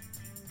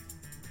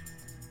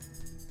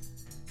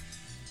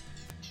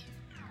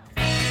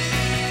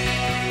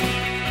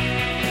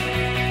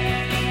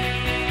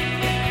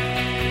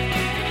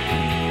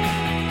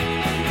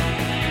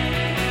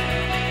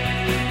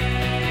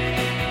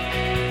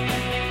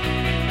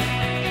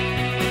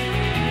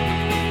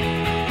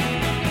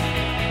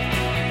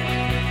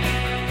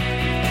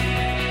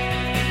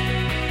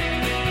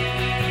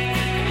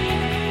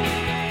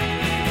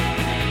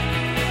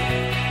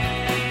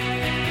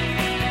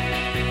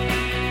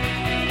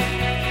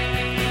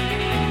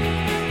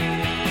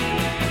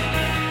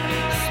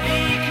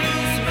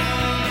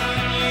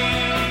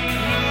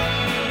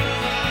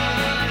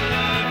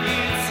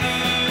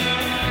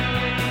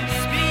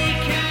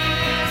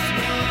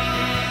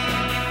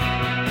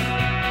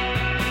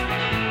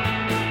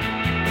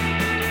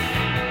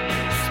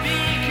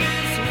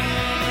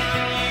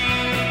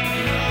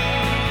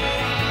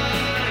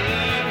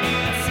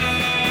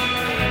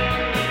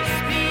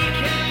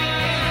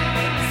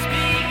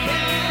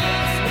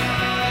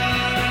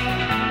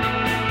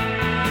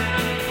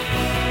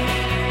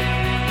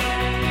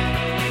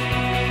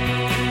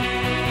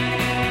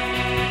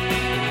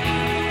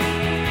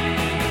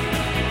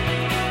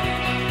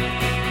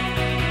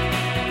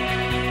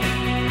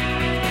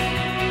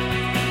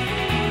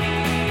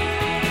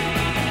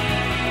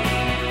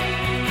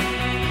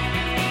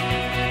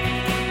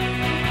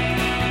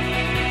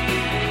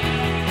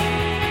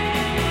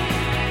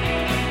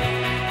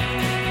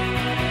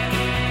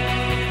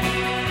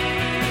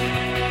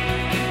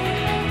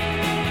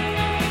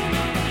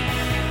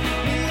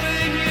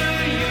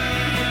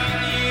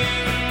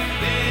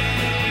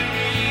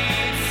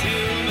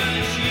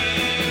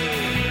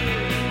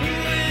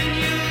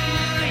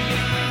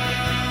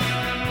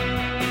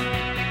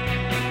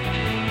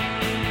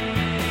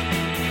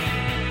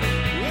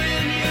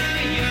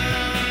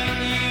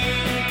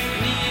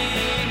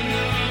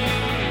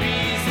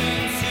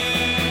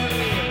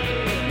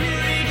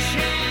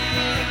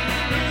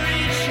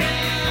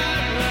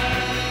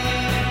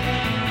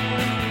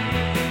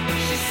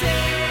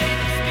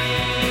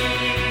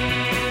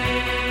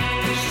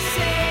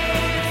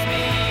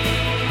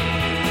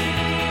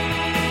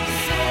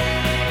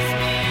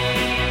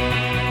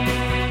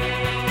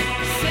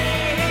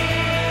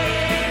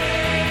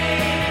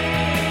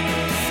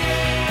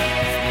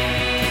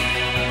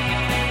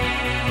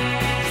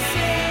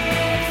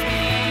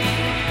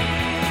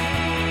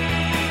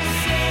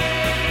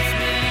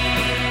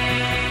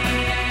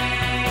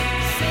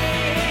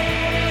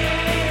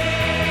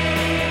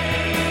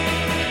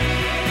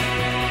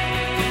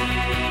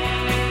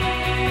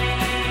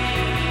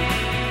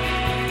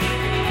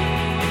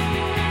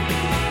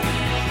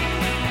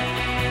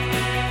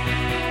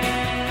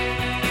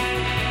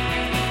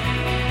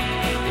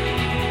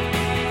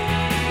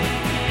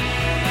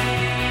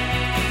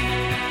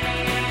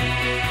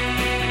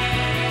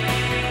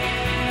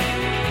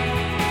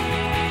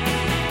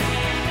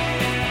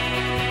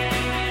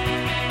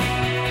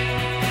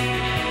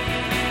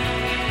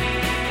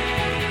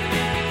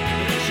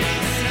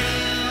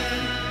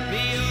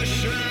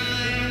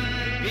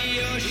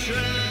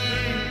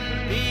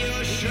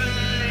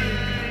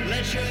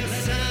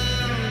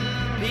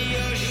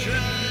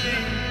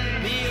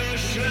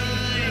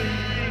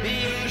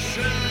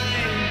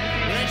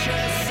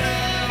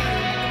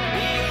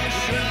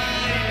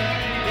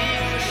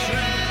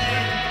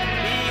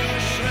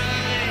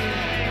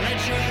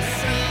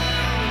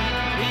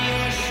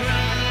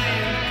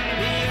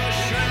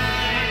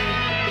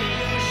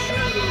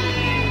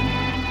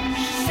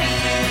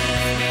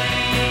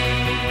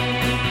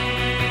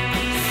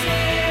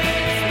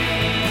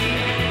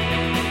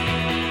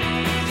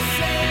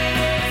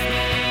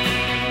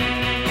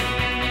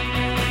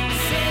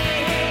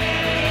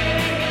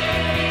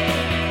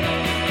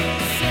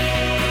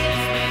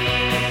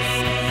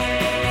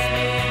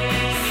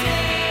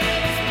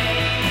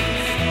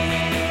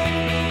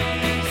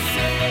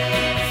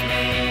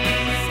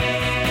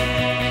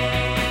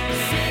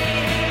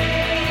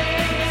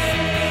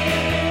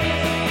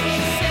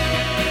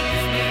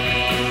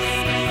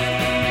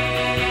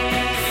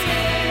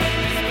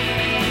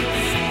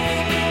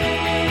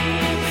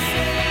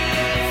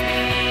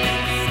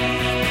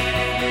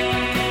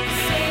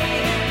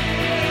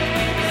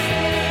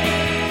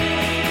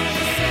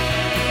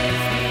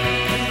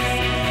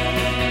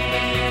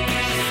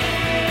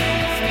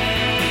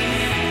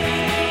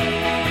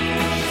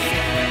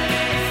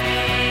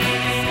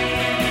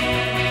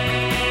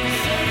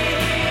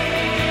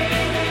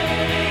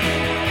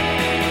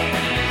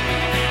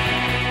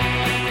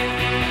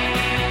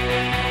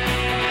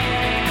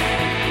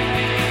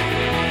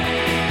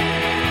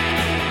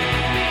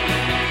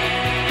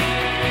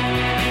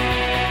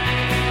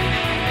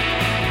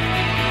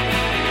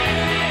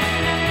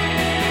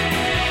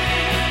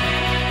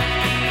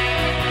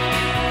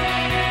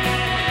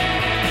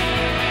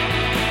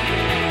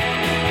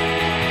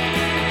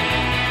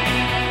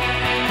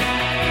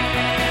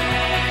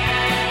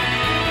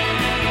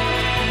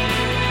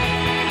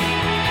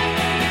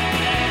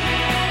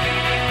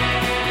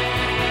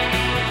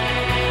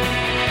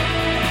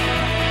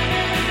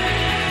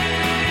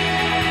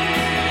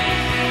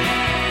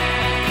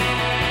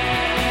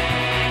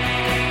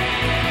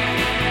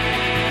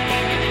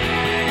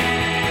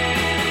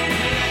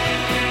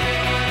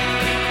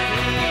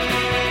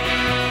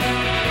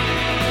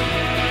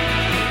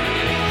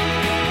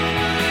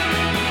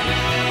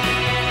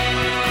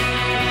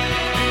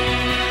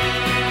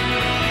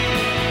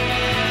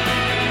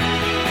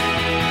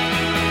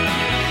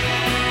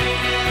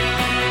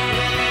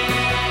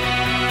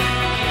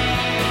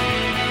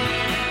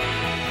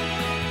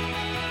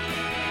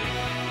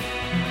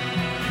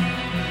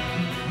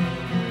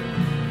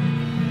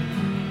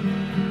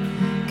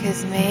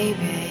 'Cause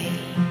maybe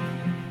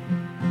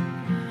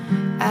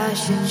I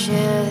should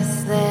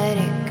just let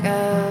it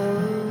go.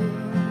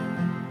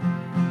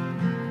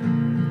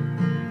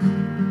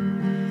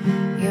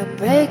 You're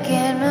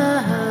breaking my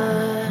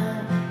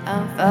heart,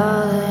 I'm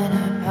falling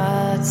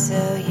apart,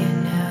 so you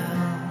know.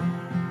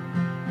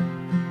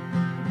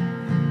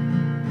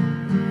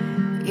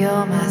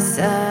 You're my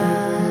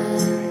sun,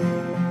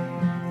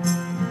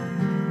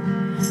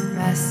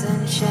 my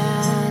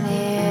sunshine,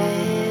 yeah.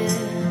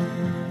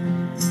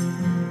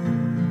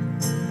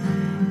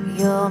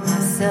 You're my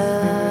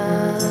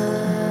sun,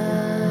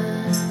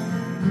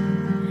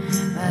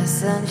 my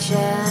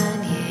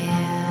sunshine, yeah.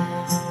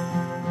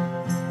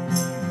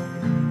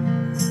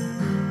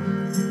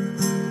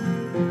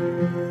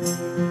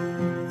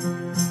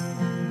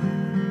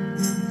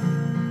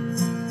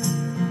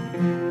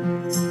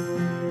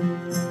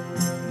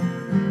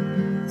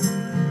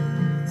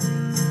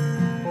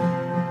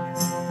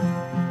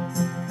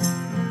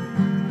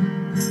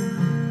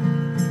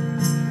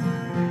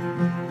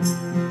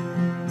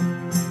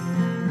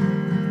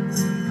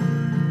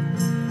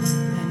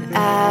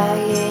 I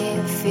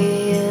ain't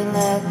feel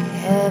like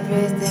every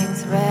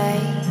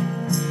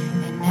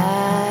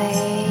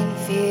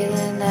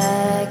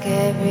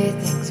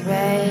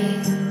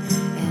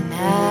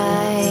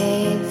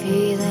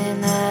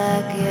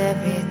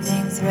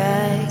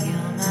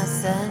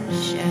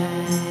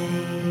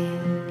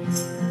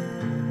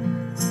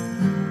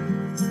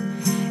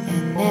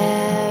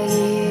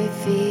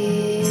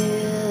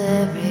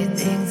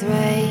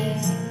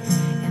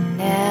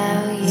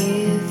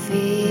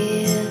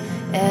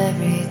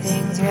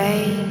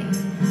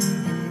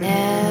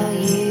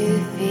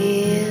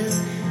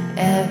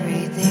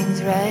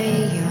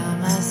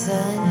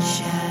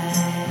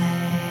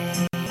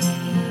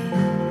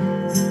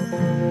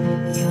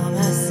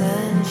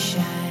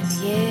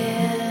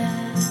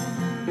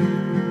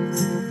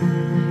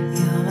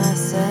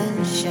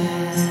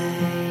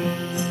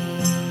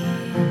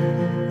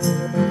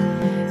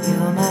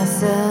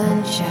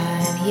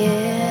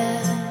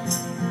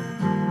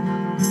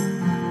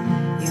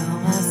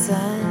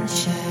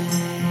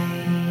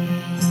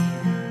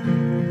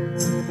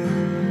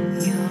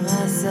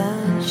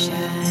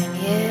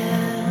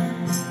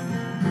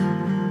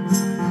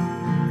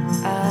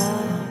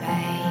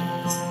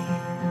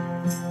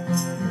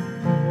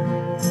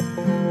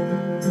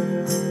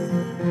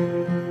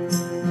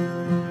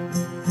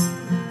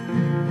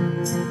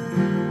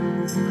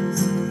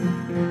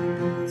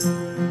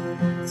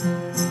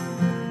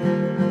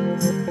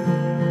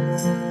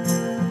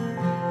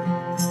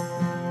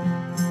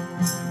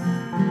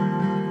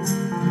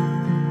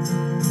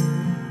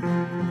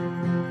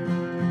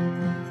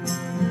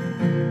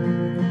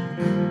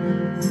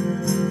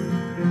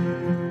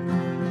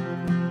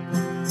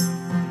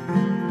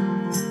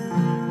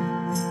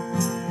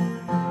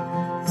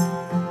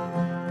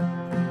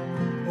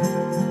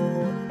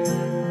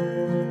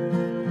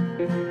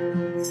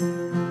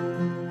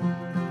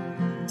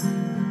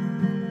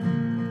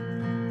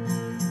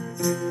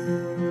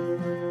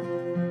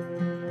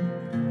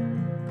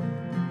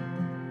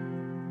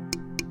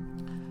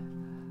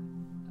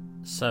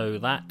So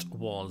that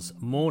was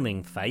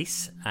Morning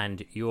Face,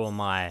 and You're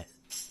My...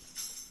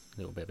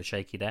 little bit of a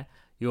shaky there.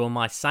 You're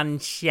My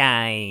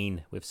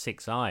Sunshine with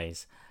 6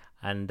 eyes.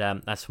 And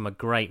that's from a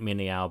great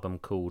mini album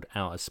called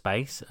Outer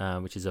Space,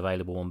 which is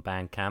available on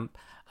Bandcamp.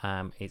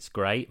 It's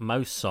great.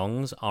 Most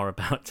songs are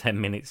about 10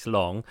 minutes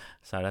long,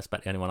 so that's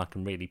about the only one I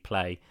can really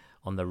play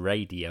on the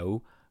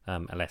radio,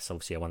 unless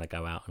obviously I want to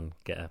go out and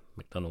get a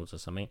McDonald's or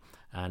something.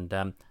 And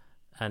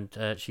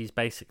she's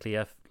basically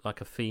a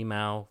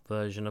female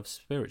version of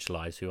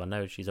Spiritualize, who I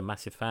know she's a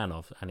massive fan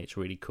of, and it's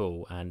really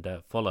cool. And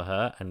follow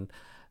her and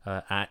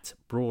at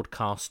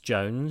Broadcast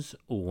Jones,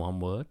 all one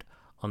word,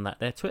 on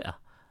their Twitter,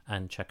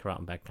 and check her out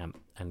on Bandcamp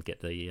and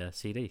get the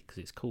CD, because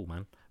it's cool,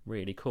 man.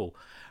 Really cool.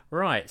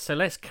 Right, so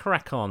let's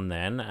crack on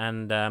then.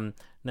 And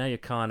now you're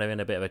kind of in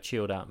a bit of a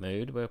chilled out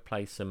mood, we'll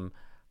play some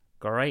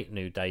great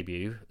new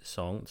debut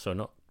song. So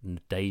not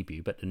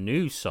debut, but the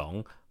new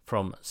song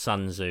from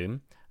Sun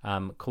Zoom,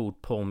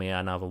 called Pour Me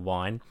Another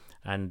Wine.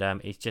 And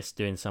he's just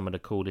doing some of the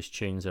coolest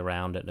tunes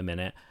around at the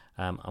minute.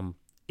 I'm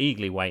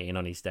eagerly waiting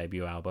on his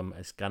debut album.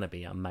 It's going to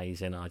be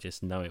amazing. I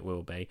just know it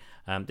will be.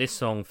 This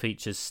song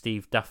features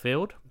Steve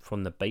Duffield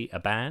from the Beta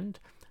Band.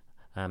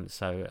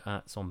 So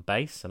it's on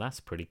bass, so that's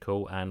pretty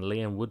cool. And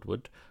Liam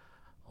Woodward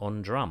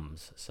on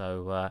drums.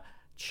 So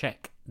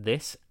check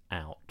this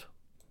out.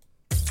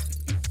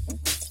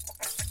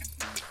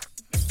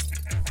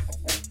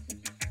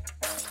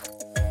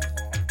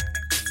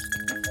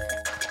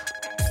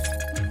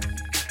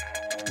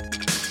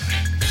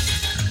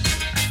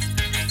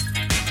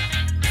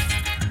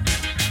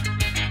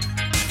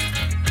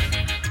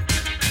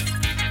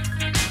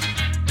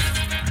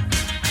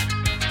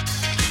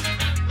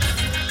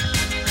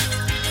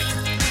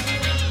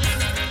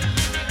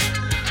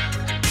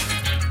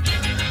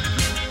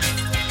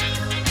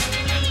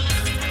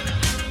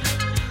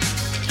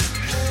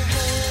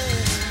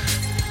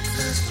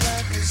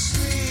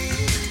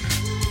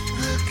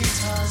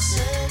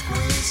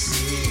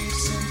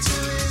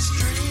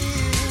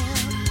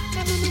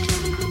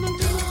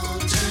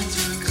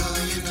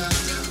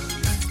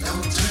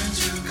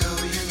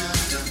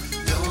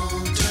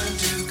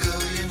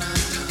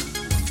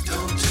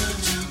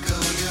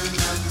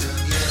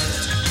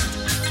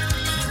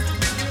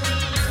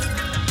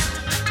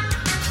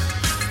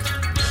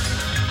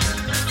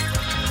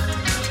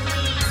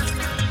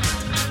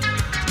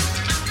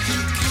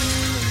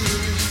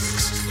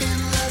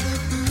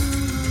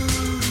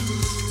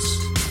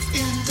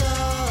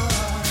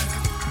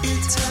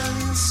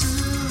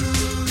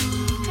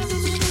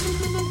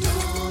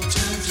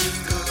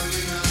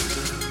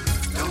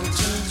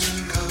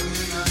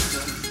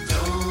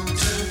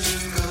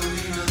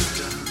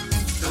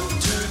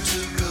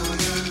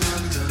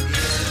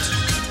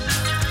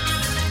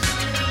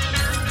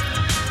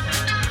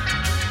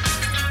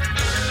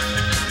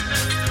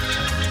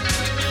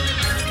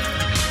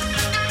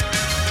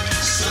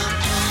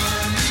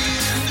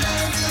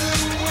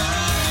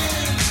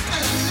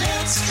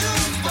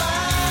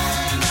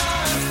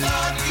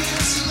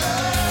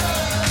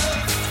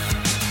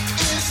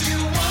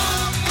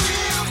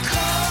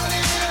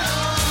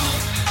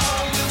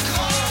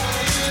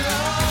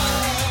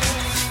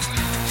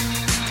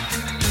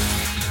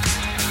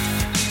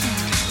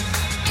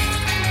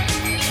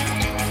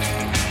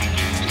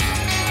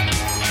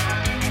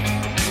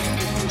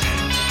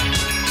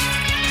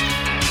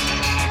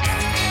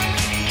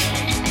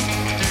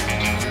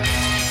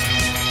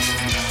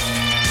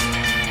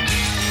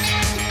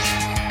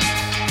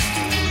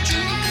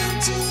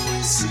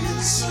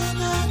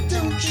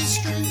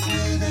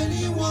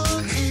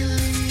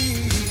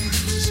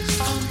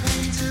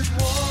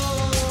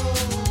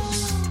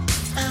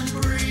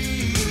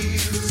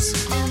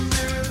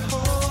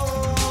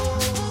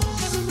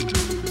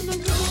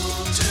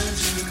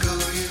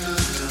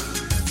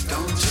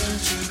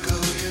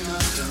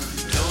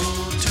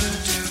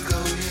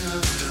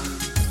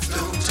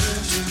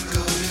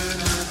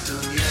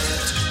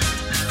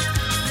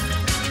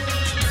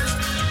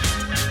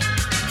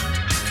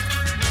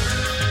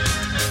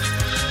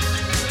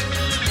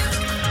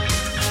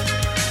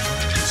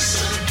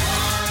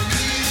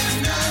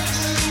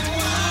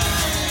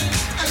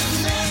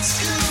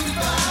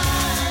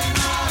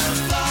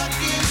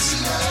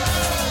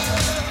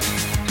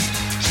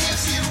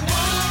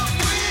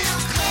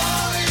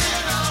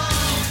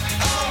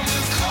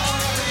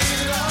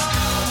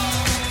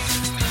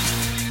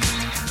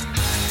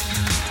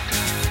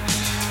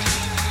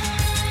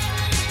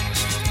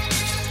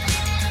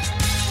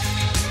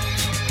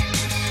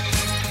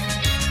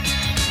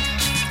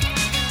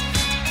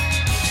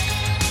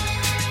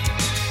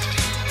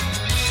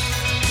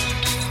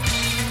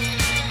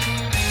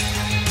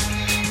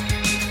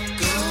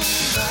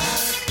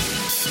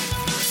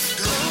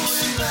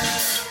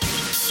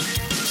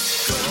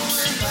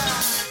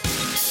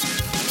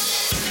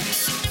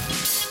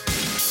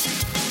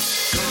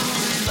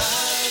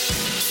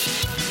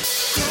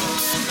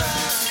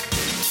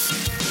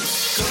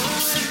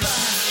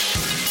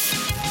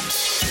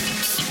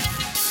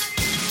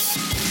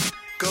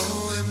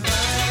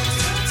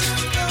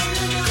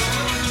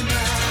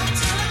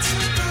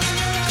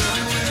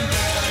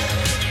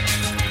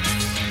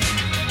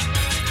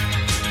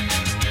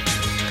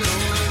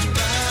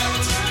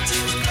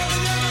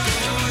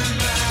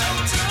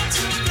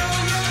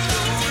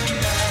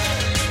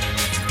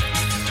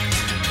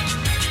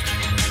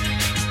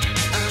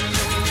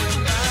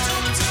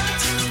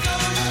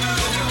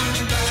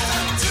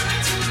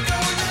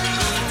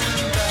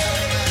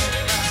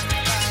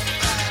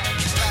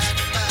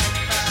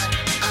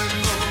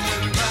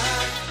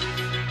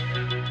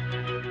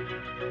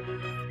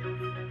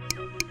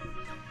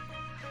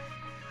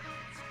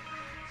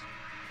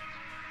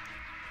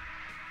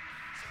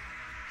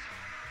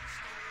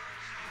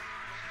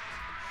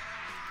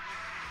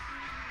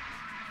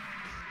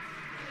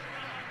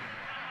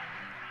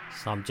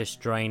 So I'm just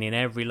draining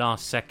every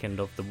last second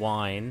of the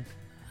wine,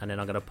 and then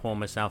I'm going to pour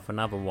myself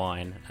another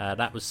wine.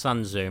 That was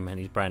Sun Zoom and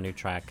his brand new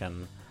track,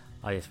 and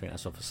I just think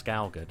that's off of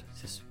Scalgood.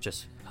 It's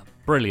just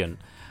brilliant.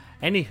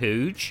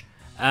 Anywho,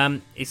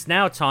 it's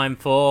now time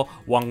for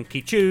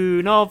Wonky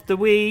Tune of the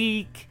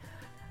Week.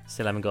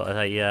 Still haven't got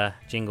a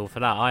jingle for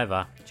that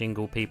either.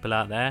 Jingle people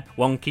out there.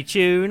 Wonky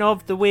Tune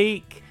of the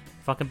Week.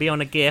 If I can be on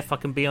a GIF, I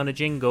can be on a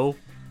jingle.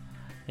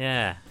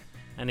 Yeah.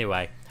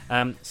 Anyway,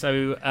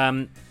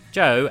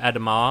 Joe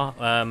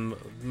Adamar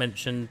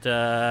mentioned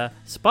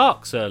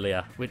Sparks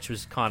earlier, which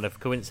was kind of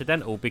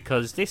coincidental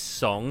because this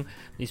song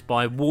is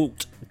by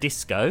Walt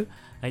Disco.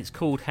 And it's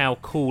called How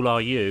Cool Are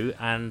You?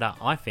 And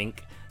I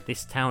think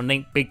this town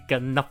ain't big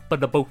enough for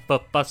the both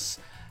of us.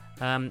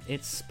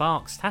 It's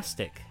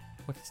Sparks-tastic.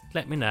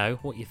 Let me know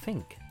what you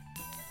think.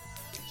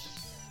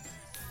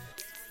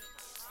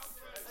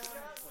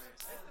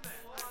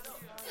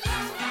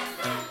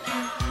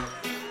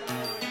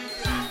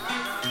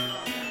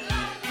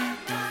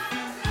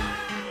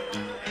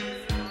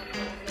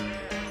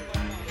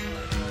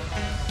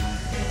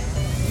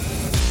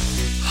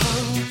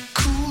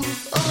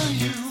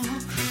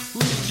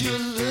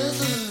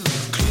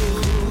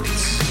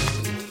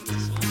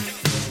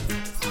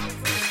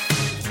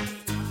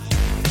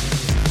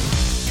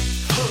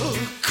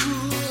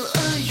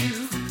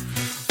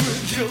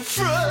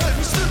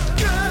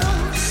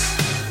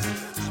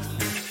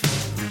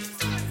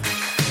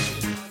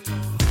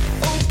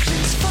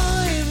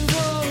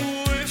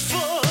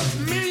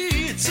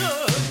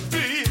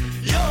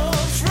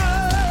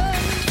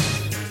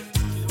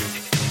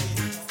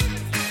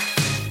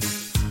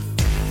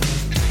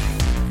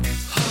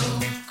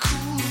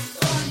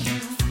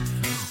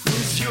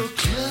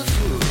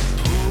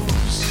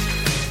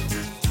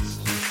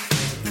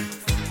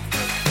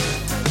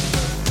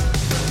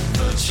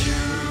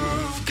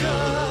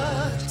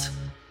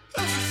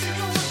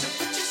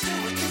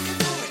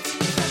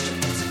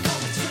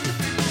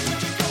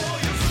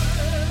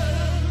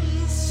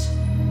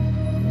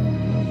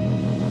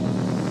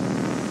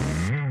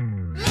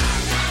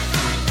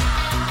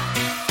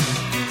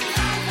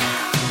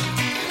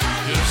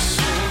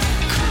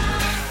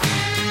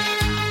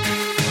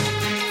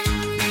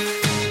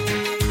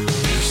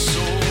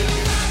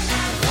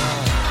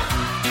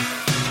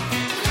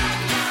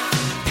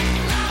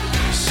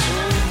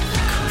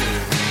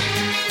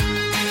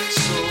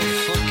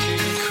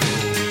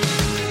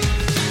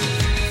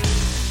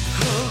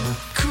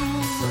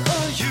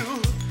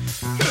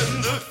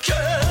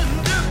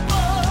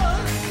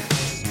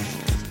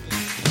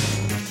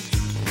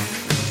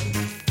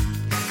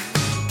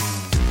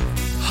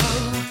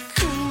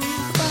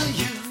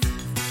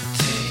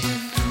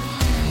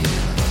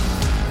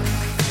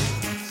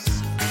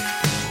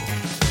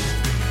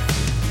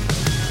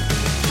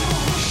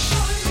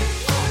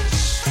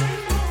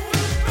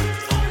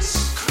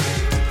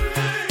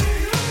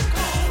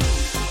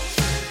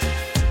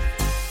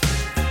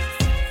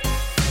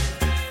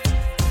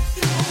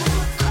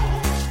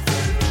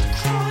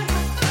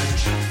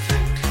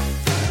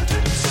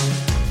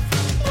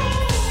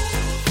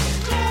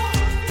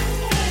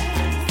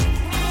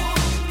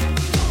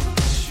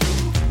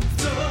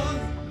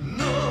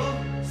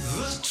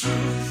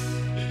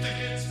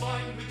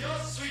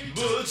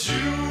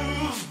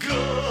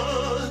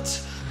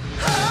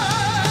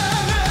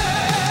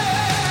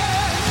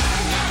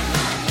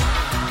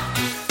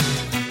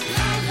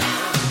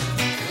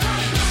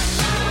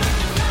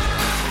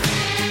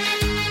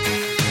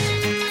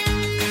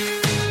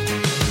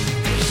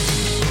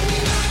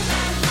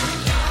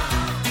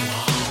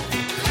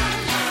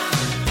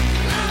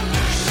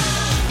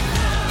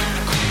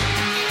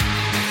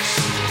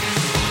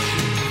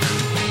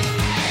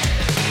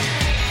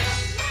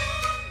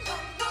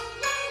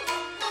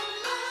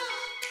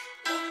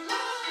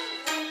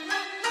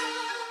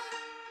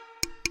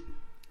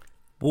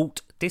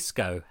 Walt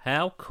Disco,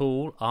 How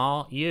Cool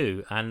Are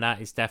You? And that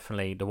is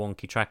definitely the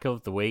wonky track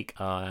of the week.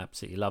 I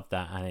absolutely love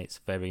that, and it's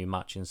very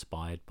much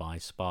inspired by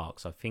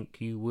Sparks. I think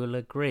you will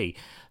agree.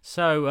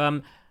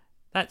 So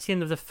that's the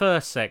end of the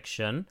first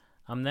section.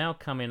 I'm now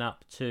coming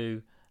up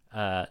to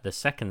the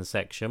second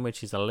section,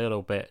 which is a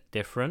little bit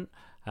different.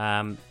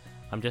 I'm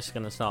just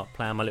going to start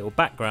playing my little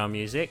background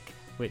music,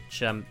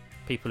 which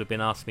people have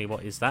been asking me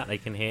what is that they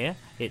can hear.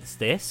 It's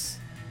this.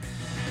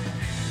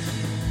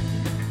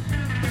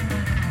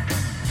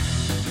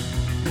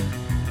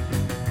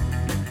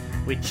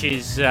 Which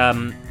is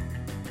the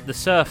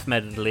surf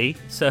medley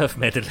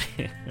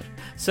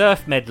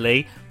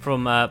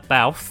from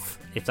Balth,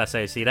 if that's how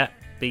you see that,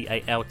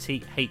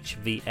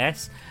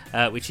 Balthvs,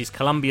 which is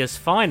Colombia's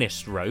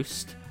finest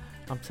roast.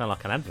 I'm sounding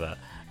like an advert.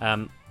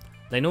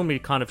 They normally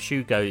kind of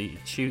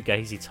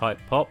shoegazy type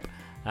pop,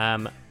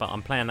 but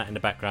I'm playing that in the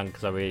background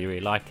because I really,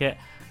 really like it.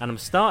 And I'm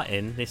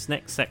starting this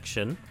next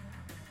section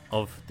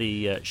of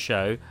the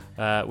show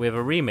with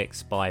a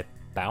remix by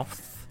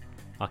Balth.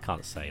 I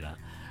can't say that.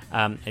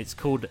 It's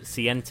called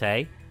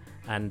Siente,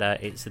 and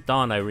it's a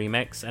Dano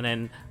remix, and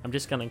then I'm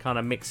just going to kind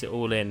of mix it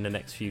all in the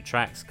next few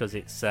tracks because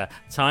it's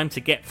time to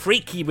get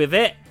freaky with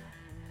it.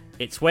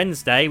 It's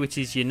Wednesday, which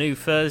is your new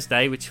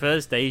Thursday, which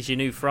Thursday is your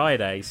new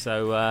Friday.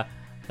 So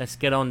let's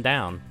get on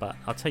down. But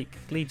I'll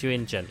lead you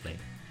in gently.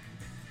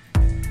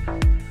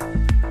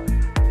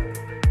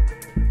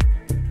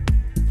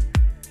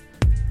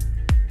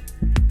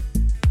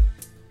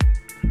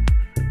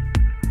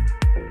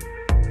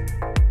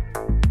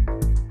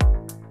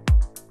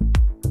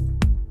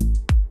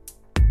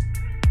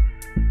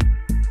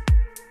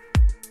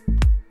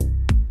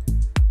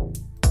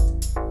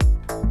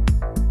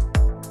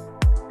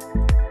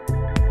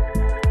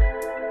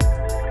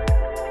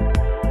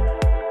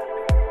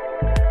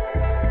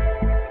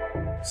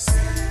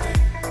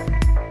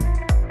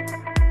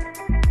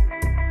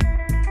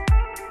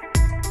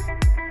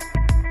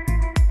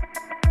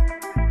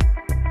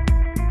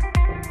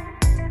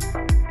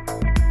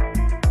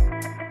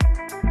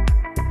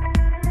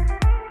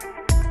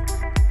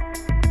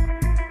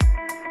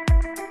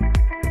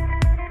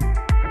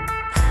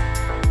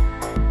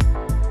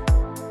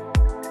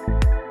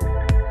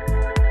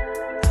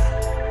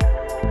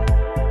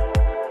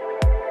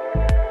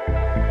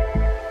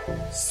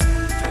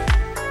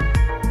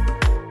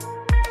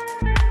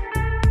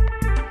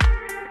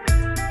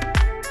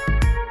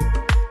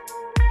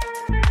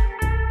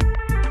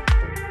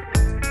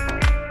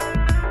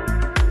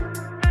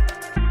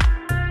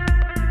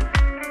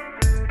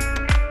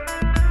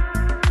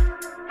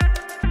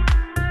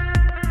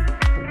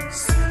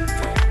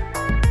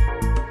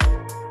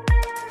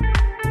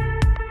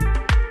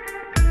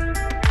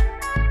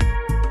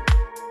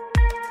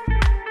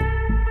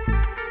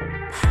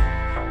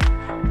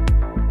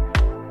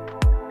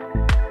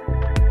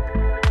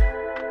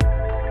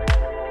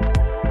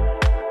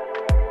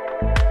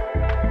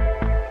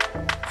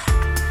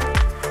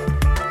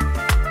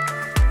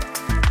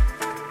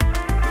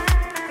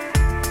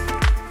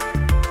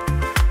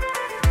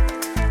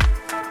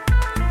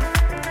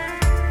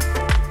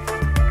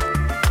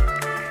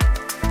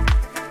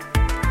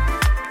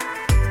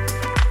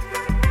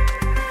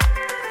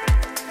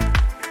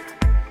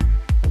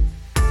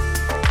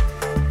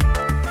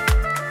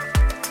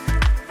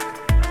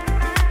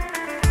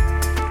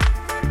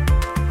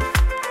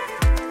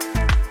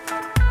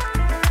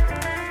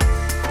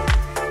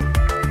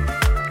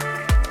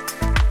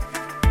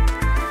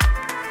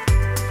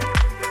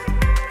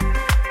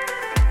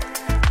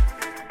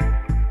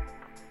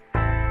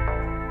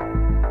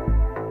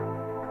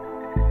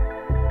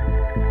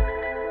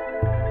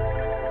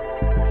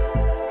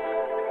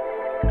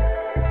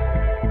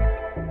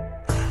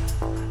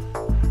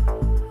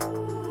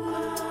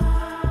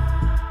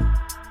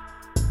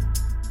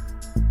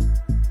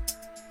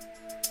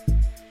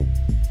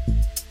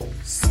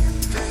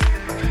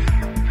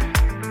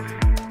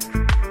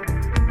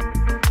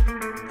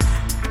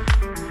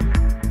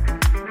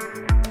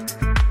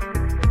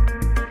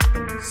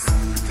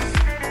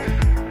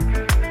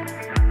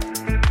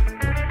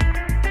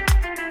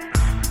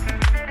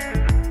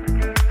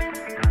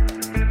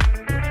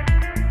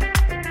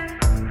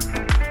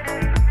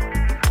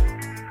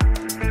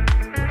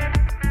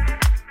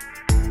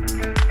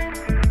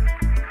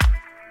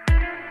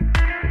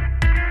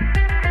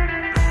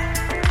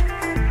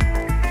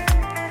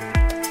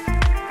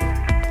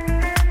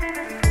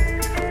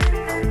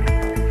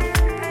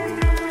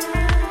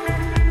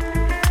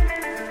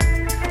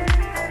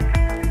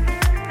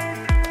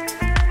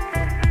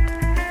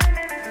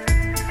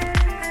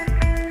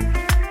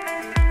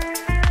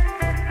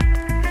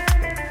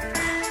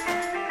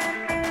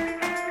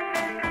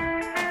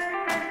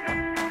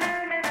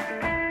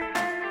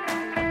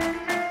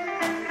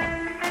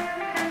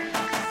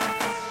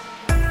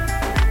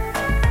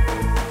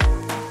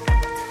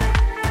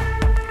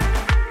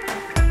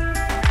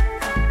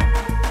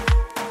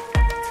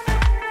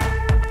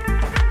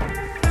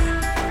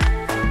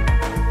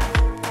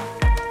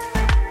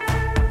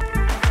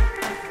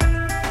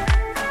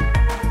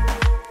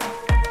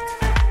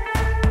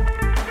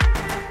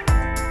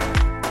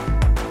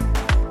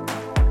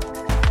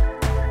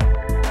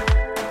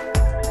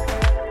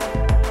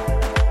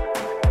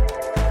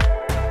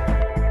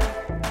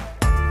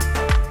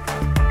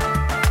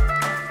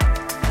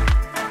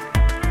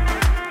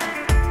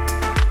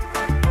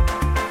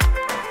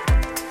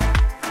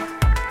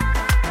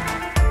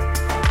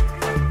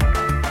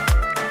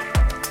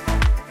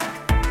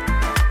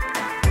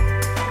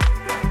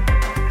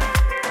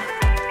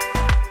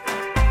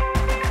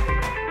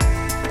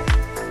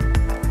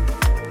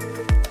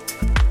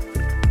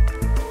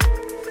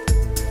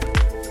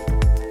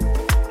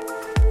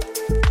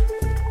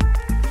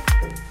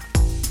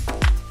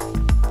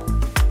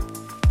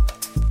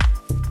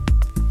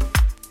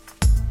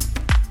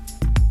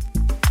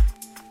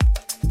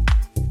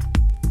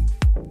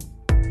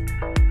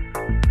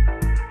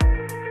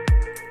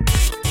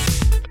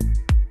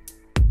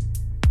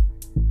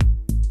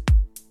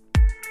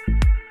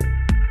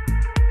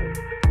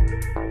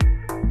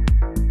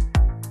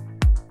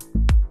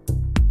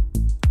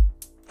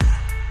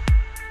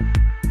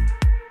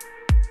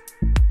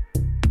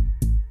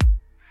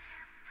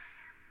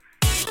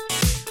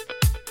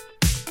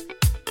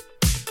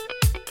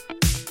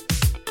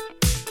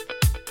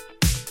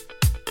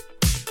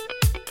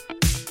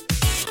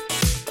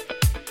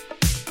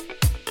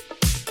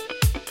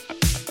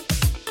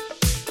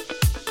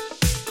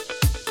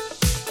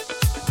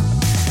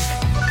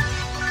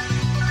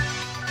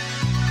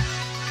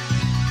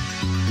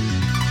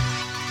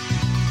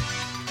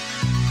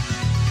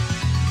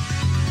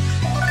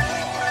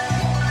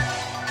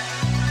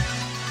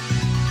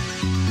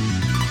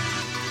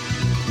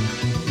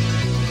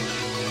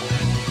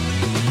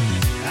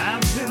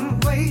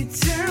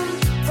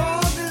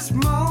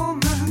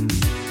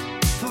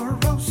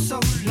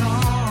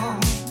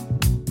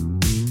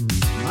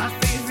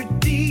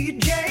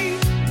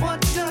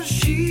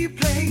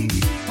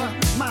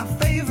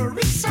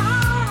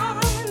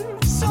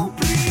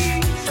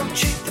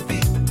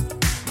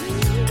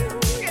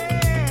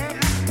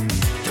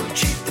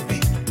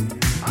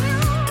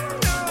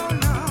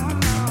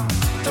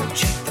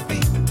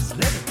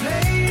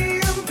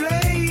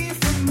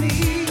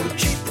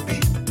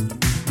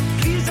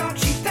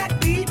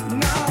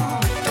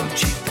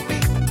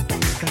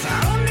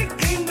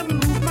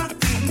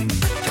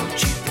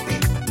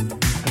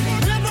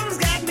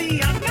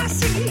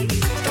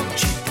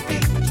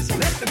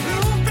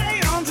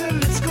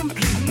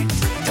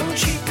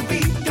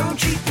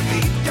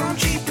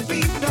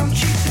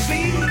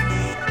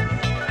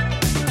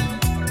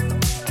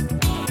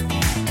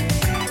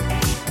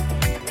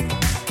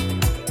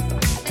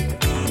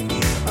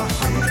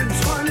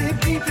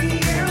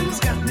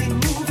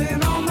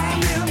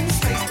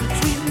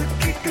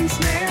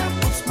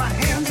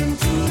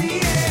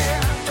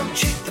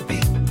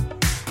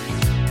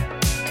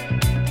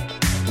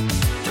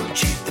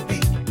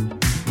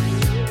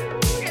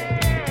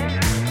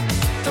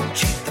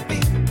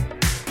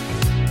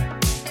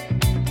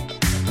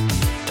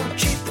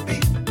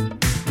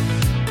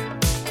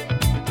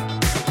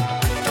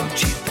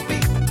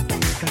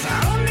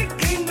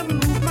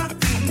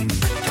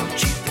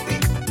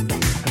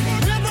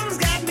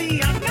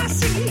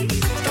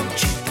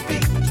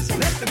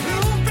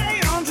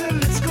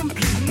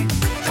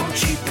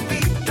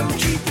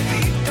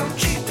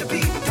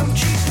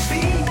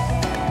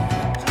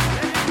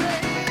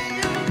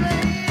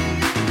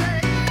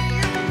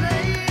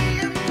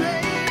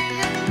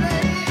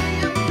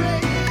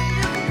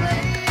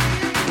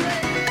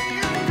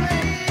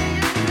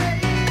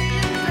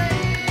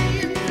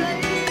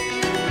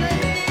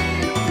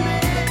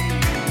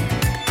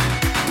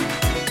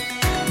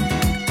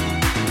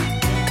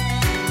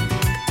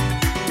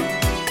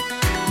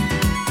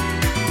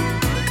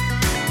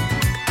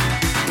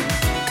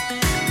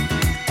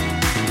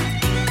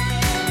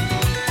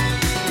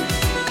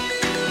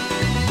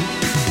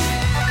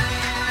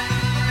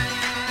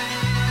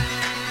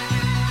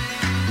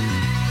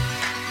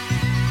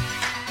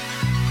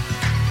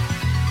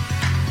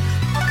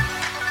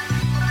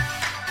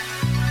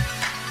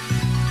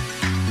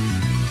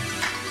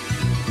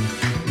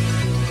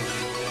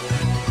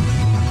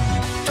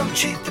 Don't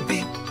cheat the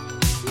beat.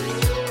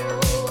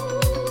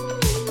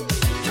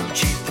 Don't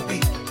cheat the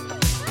beat.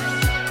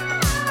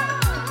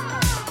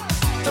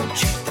 Don't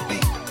cheat the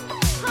beat.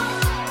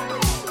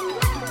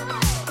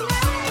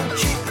 Don't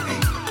cheat the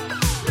beat.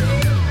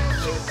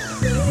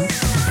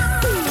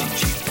 Don't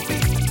cheat the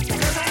beat.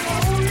 'Cause I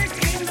only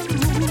came to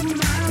move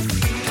my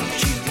feet. Don't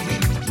cheat the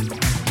beat.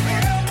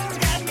 Don't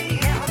got me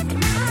out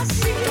my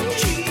seat. Don't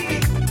cheat the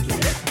beat.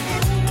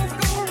 Almost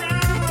go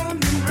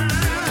round and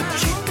round. Don't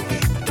cheat the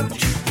beat. Don't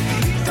cheat the beat.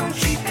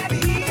 Don't cheat the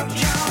beat. Don't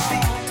cheat the beat.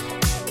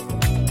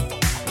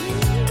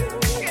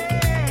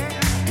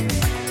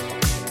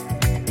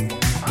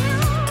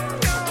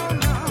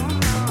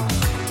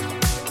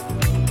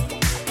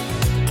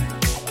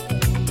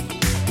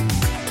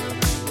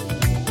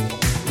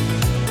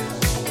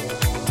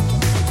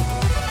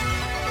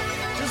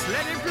 Just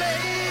let it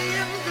play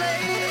and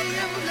play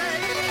and play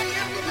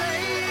and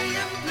play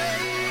and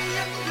play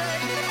and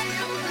play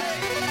and play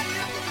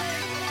and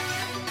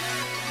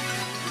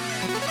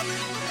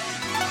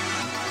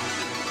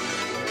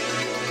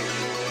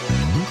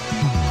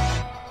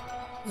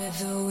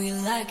Whether we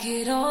like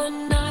it or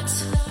not,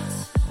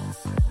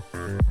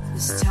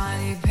 this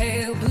tiny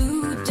pale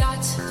blue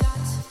dot,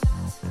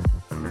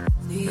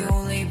 the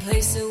only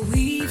place that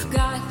we've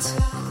got,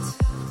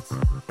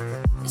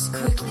 is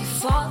quickly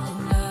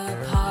falling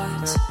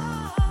apart.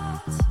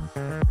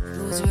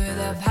 Those with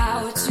the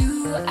power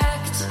to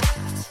act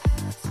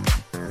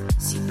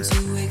seem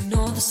to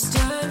ignore the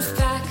stern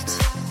fact,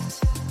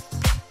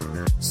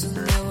 so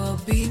there will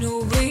be no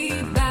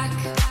way back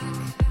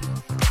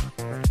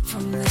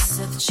from this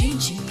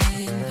ever-changing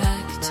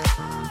impact.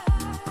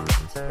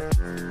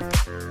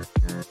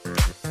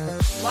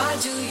 Why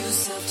do you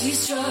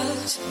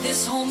self-destruct?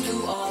 This home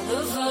to all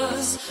of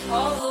us,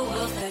 all the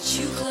wealth that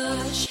you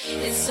clutch,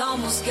 it's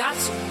almost got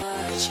too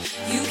much.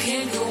 You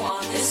can't go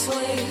on this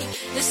way.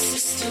 The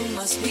system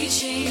must be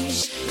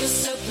changed. Your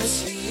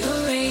surplus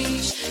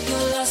rearranged.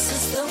 Your loss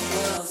is the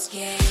world's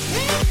game.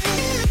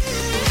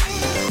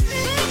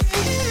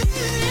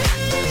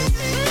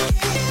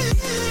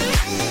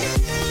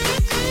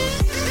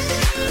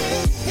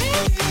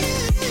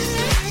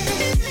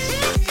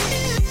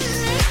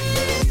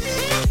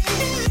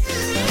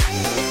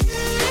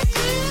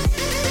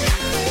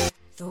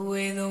 The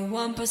way the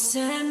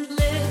 1%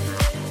 live,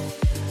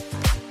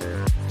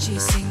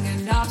 chasing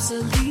an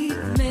obsolete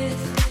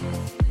myth.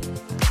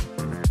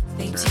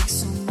 They take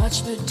so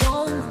much but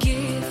don't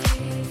give.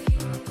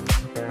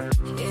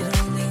 It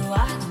only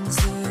widens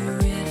the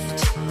rift.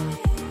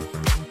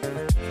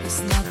 It's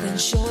nothing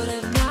short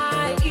of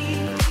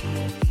naive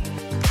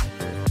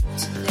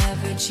to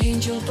never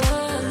change your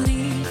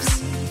beliefs.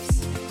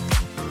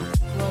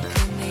 What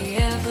can they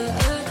ever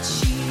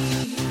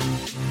achieve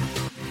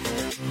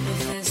if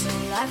there's no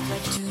life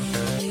left to live?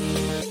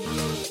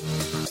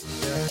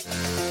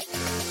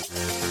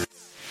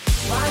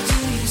 Why do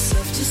you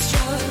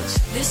self-destruct?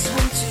 This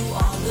home to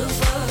all of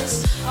us,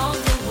 all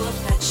the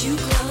wealth that you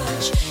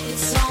clutch,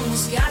 it's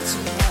almost got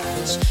too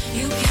much.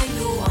 You can't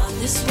go on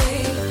this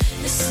way.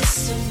 The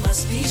system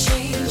must be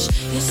changed.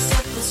 Your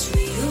surplus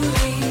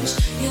rearranged.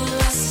 Your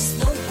loss is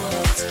the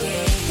world's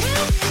game.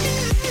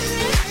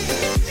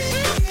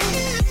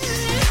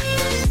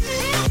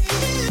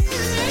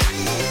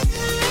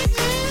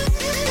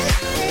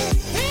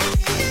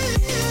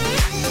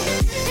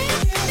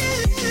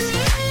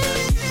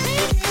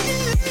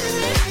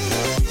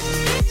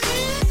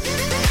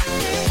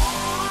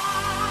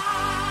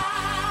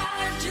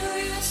 Do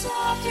you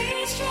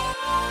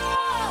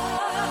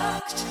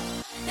self-destruct?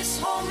 It's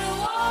home to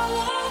all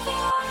of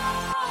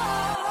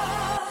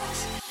us.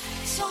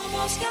 It's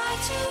almost got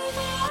too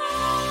much.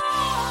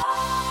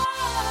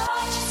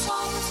 It's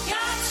almost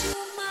got too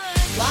much.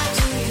 Why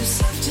do you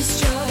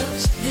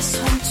self-destruct? This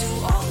home to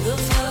all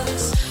of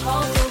us.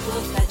 All the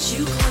wealth that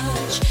you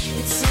clutch.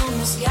 It's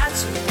almost got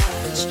too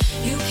much.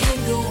 You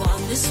can't go on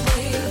this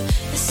way.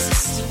 The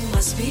system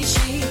must be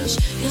changed.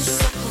 Your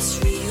surplus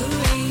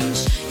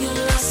rearranged. Your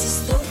loss is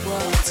the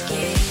world's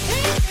game.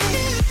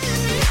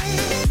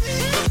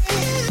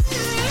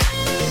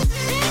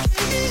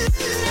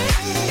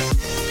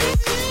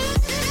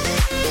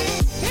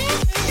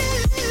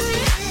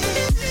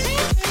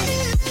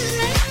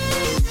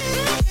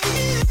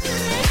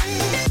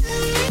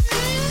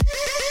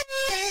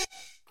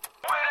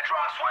 Where the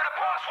drunks, where the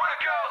punks, where the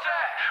girls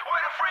at?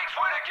 Where the freaks,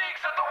 where the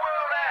geeks of the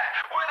world at?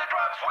 Where the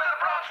drugs, where the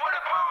blunts, where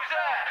the booze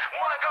at?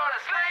 Wanna go to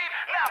sleep?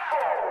 Not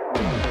for.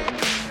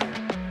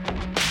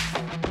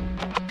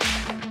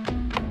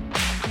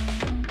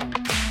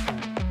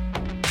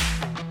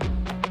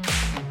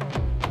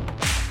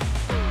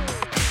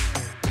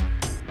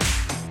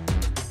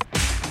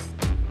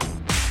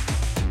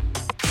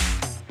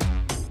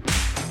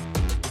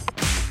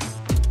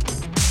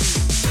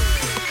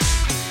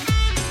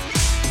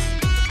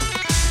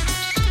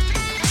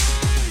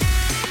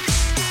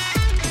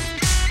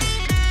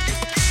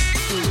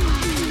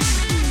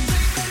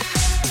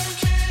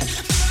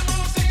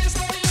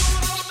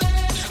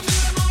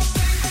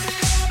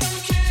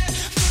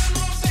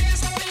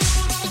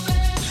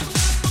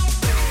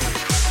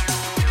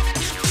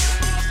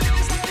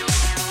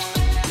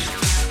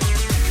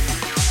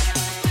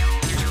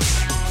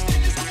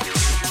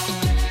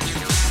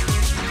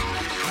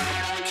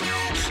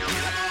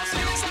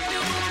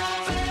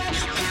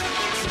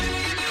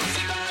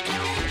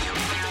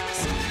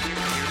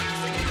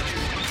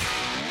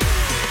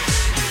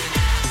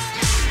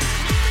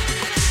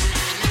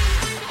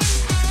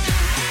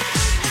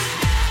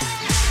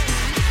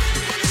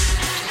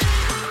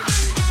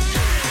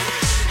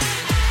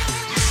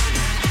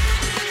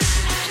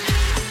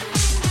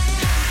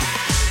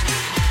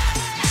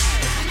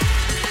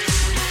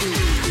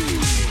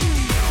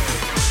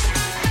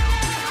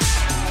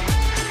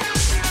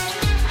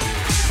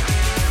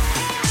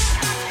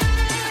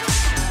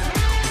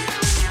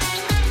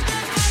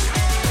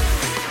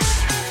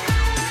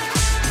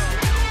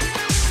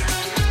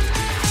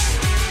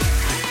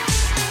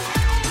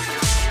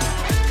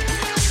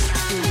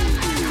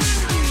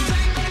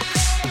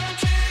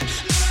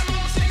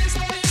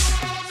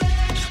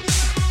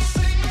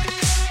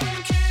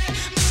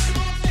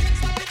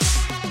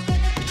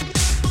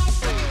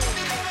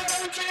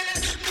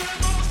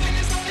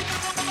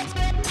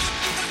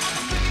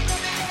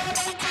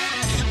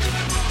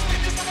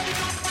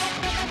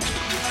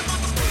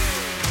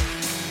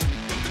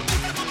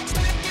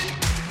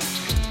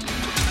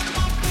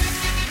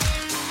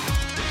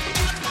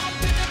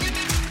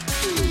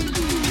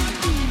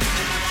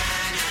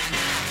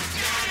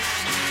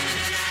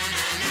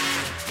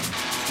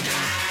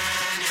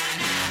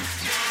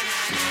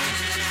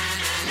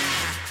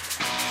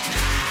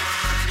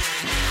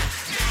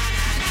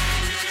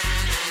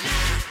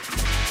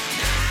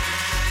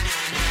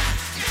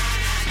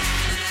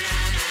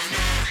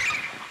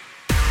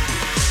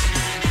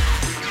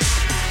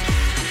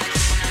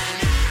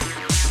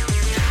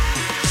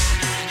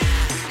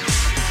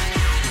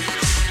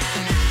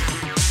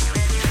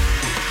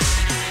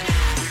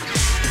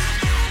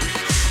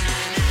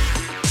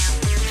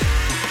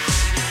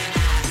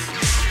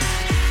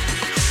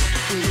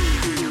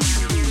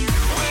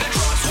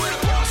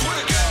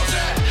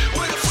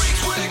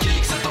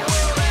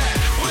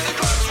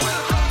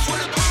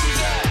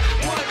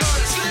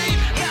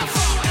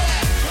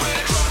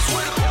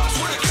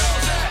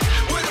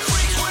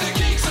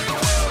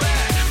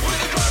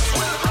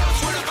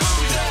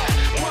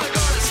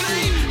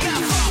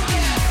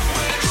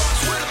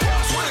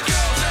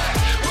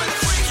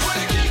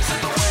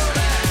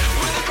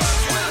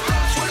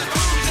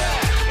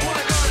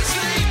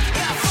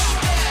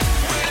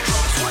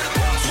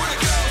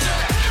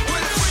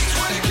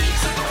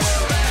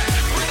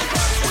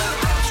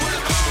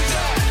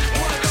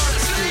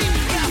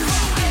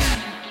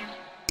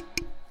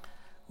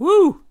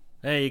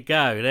 There you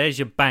go. There's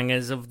your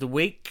bangers of the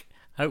week.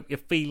 Hope you're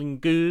feeling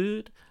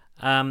good.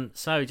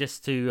 So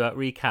just to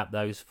recap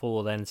those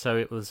four then. So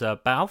it was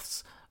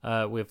Balfs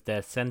with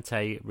their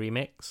Sente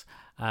remix.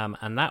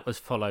 And that was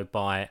followed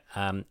by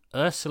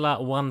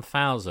Ursula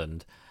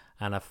 1000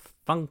 and a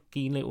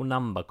funky little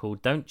number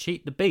called Don't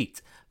Cheat the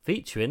Beat,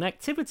 featuring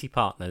Activity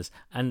Partners.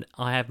 And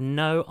I have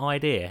no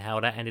idea how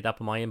that ended up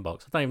in my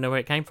inbox. I don't even know where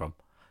it came from.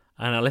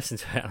 And I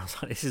listened to it and I was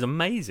like, this is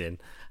amazing.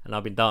 And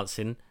I've been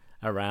dancing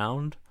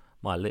around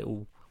my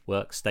little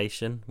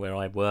workstation where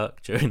I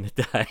work during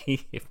the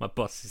day, if my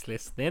boss is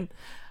listening.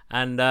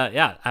 And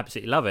yeah,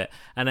 absolutely love it.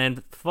 And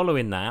then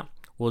following that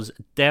was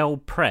Del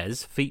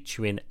Prez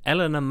featuring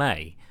Eleanor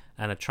May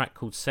and a track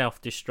called Self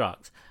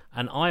Destruct.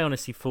 And I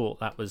honestly thought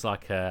that was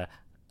like an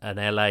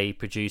LA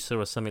producer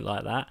or something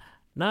like that.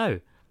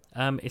 No,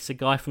 it's a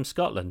guy from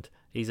Scotland.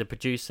 He's a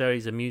producer,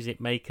 he's a music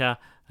maker,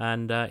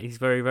 and he's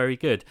very, very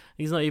good.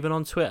 He's not even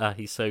on Twitter.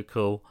 He's so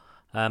cool.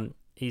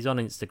 He's on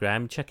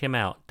Instagram. Check him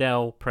out.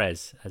 Del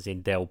Prez, as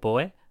in Del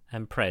Boy,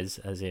 and Prez,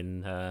 as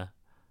in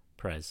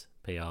Prez,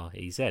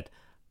 P-R-E-Z.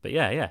 But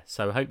yeah.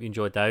 So I hope you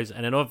enjoyed those.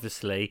 And then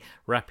obviously,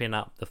 wrapping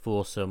up the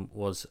foursome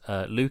was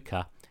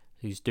Luca,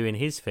 who's doing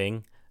his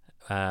thing,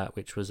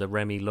 which was a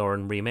Remy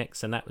Lauren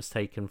remix, and that was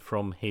taken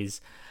from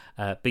his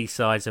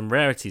B-Sides and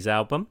Rarities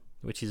album,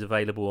 which is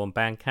available on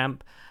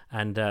Bandcamp.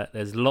 And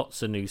there's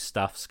lots of new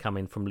stuffs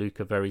coming from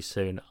Luca very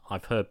soon.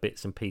 I've heard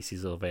bits and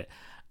pieces of it,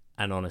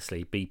 and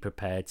honestly, be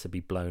prepared to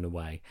be blown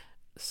away.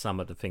 Some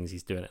of the things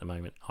he's doing at the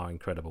moment are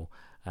incredible,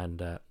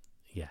 and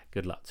yeah,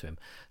 good luck to him.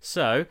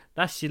 So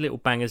that's your little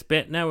bangers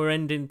bit. Now we're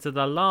ending to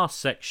the last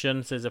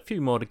section, so there's a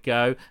few more to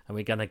go, and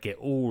we're going to get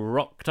all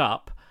rocked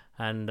up.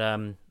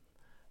 And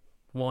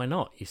why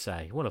not, you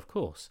say? Well, of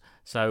course.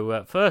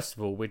 So first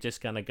of all, we're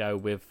just going to go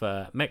with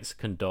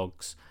Mexican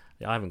Dogs.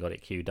 I haven't got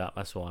it queued up,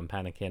 that's why I'm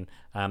panicking.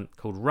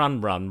 Called Run,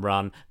 Run,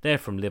 Run. They're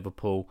from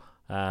Liverpool,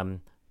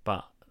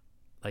 but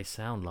they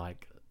sound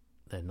like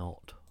they're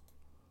not.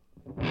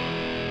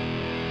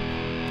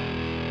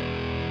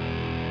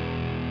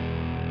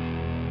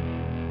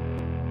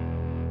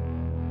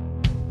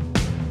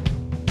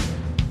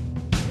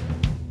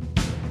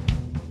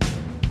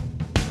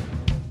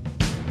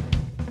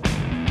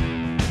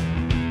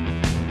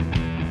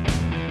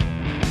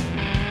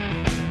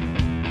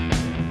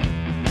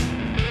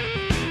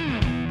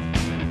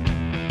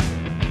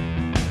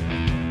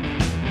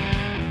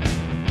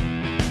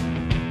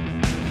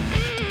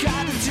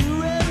 Gotta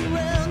do it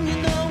well, you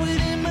know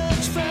it ain't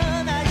much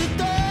fun. I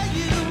adore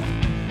you.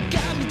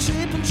 Got me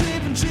tripping,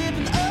 tripping,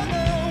 tripping, oh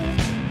no.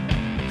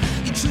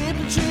 You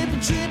tripping,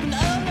 tripping, tripping,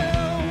 oh no.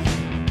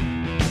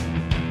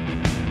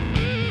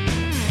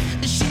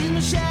 She's my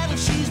shadow,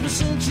 she's my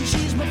sunshine,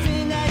 she's my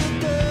thing, I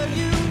adore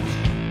you.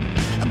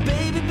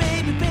 Baby,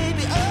 baby,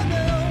 baby, oh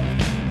no.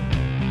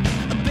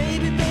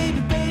 Baby,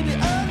 baby, baby,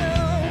 oh no.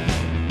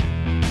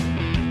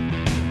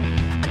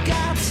 I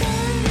got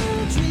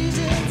tangled trees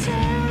and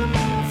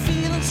terrible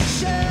feelings to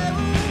show.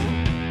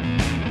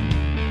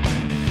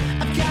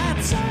 I've got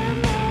time,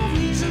 more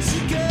reasons to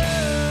go.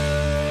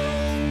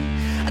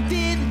 I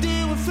didn't do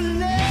it for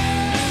love.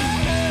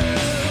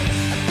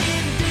 I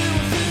didn't do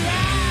it for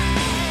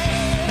life.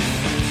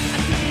 I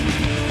didn't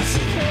do it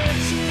to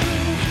hurt you.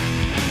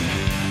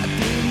 I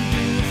didn't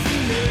do it for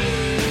love.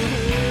 Here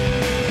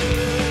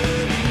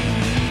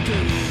we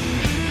go.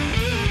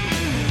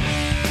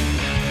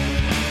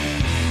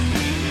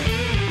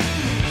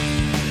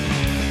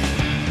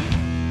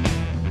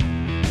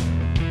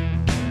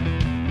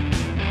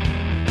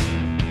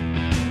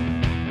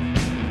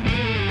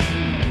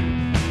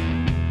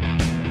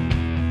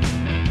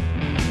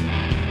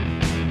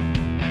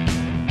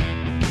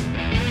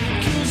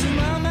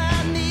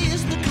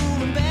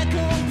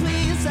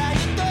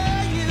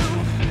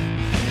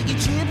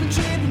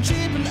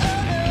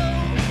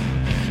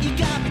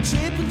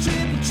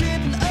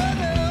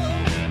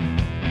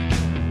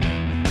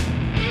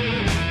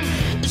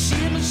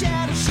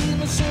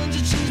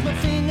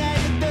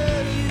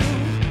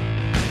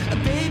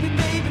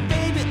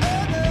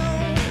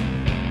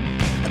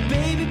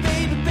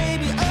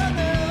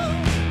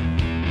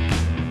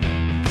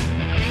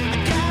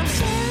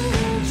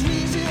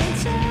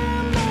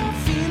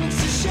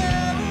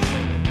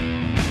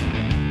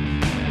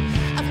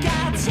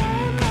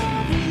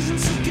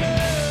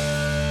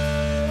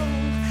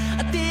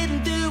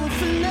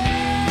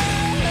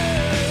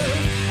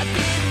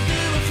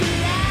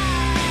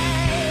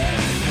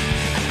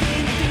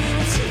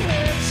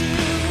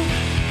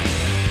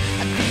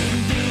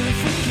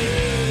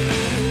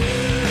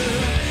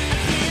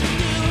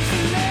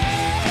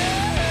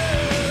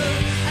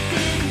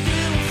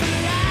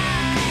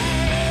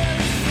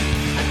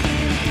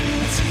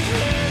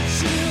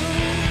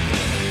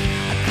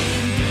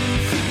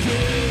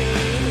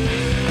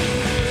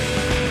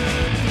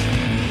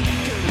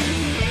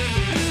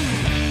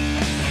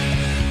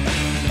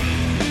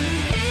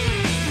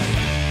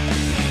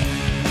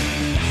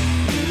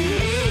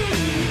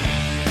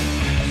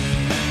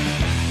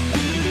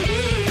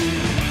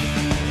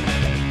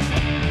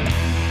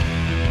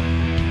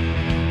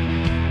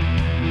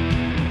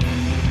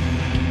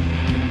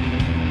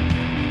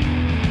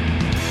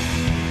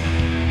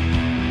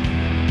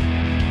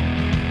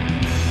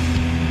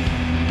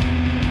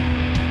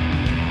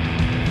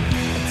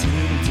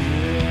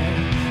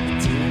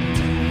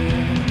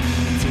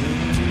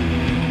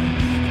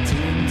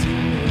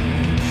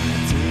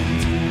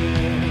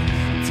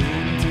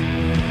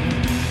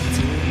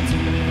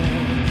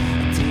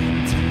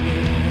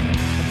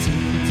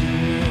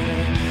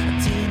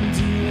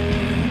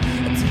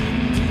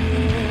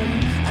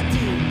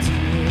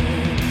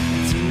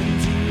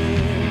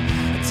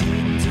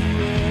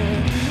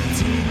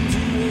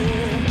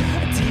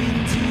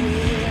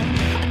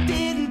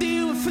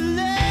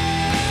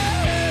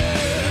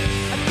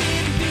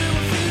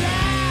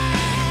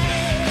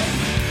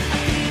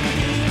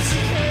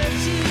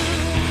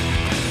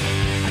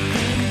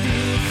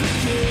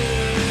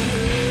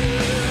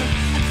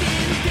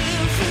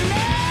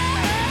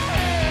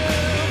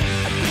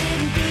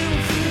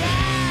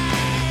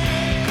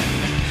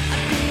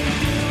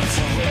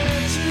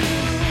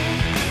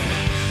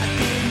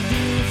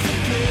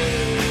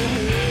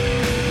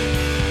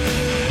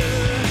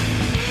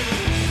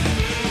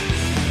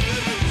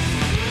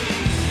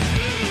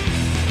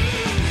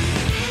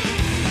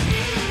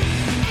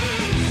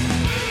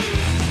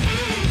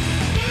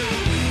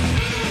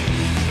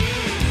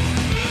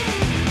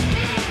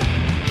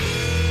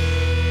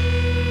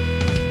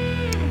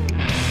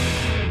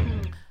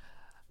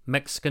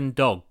 Mexican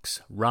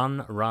Dogs,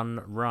 Run,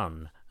 Run,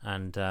 Run.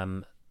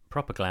 And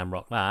proper glam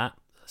rock that.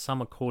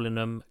 Some are calling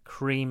them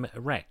Cream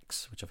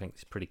Rex, which I think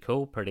is pretty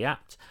cool, pretty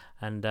apt.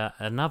 And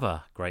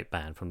another great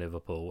band from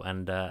Liverpool.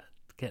 And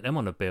get them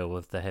on a bill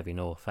with the Heavy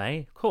North,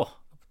 eh? Cool.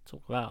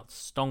 Talk about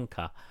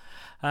stonker.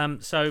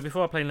 So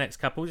before I play the next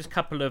couple, just a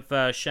couple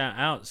of shout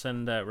outs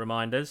and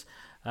reminders.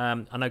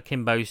 I know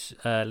Kimbo's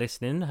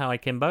listening. Hi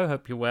Kimbo,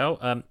 hope you're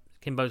well.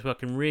 Kimbo's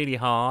working really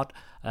hard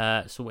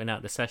sorting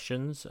out the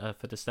sessions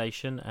for the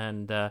station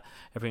and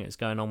everything that's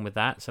going on with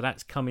that. So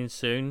that's coming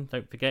soon.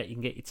 Don't forget, you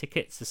can get your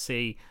tickets to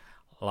see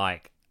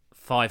like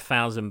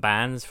 5,000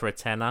 bands for a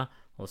tenner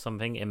or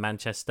something in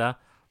Manchester.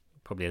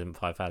 Probably isn't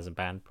 5,000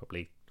 band,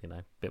 probably, you know,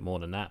 a bit more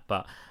than that.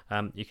 But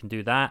you can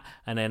do that.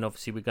 And then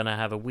obviously we're going to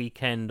have a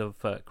weekend of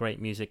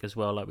great music as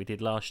well, like we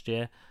did last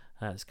year.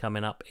 It's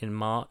coming up in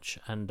March.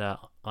 And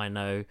I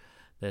know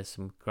there's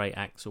some great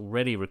acts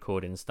already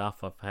recording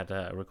stuff. I've had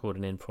a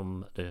recording in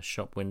from the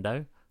shop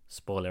window,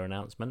 spoiler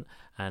announcement,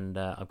 and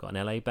I've got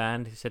an LA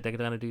band who said they're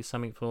going to do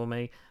something for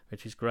me,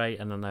 which is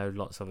great, and I know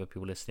lots of other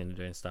people listening are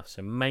doing stuff,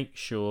 so make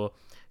sure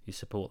you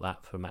support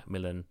that for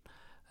Macmillan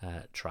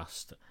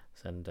Trust,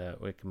 and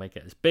we can make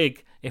it as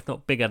big, if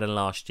not bigger than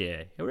last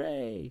year.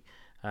 Hooray!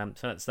 So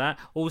that's that.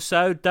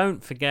 Also,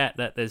 don't forget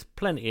that there's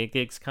plenty of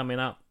gigs coming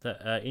up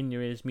that In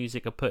Your Ears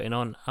Music are putting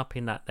on up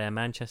in that there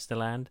Manchester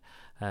land.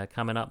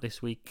 Coming up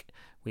this week,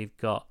 we've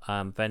got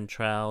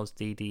Ventrals,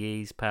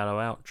 DDE's Palo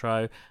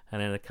Outro,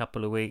 and in a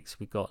couple of weeks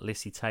we've got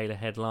Lissy Taylor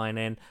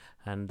headlining,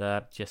 and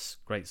just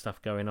great stuff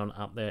going on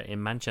up there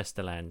in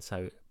Manchester land.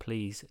 So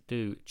please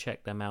do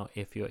check them out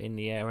if you're in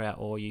the area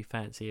or you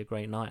fancy a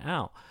great night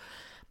out.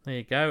 There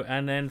you go.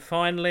 And then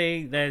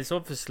finally, there's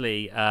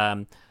obviously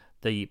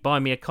the Buy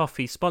Me a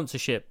Coffee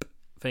sponsorship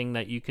thing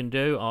that you can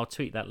do. I'll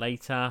tweet that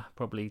later,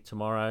 probably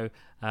tomorrow,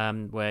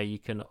 where you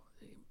can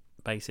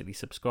basically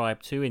subscribe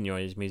to In Your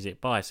Ears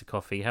Music, buy us a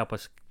coffee, help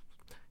us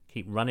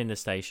keep running the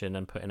station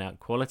and putting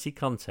out quality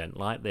content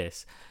like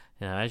this.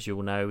 You know, as you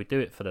all know, we do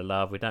it for the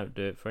love. We don't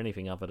do it for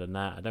anything other than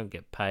that. I don't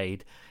get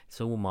paid.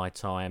 It's all my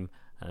time,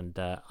 and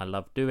I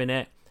love doing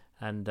it.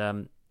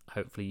 And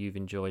hopefully you've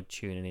enjoyed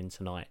tuning in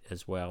tonight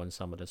as well and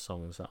some of the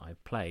songs that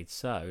I've played.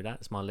 So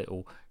that's my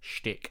little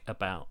shtick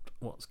about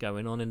what's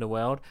going on in the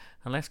world.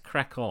 And let's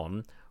crack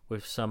on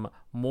with some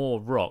more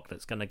rock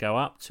that's going to go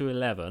up to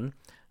 11.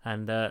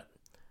 And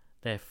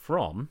they're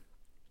from...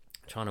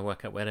 trying to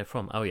work out where they're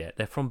from. Oh yeah,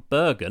 they're from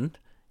Bergen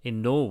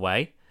in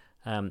Norway.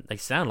 They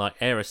sound like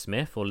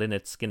Aerosmith or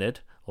Lynyrd Skynyrd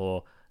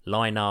or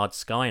Lynyrd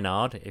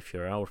Skynyrd if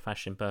you're an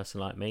old-fashioned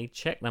person like me.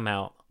 Check them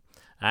out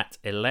at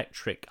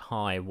Electric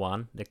High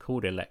 1. They're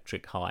called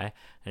Electric High,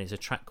 and it's a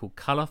track called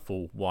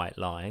Colourful White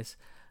Lies.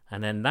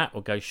 And then that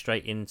will go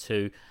straight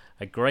into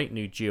a great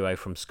new duo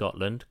from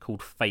Scotland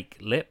called Fake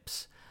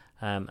Lips,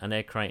 and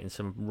they're creating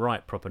some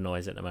right proper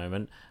noise at the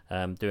moment,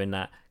 doing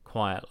that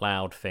quiet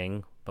loud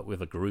thing but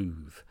with a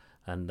groove,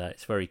 and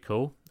it's very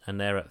cool. And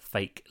they're at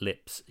Fake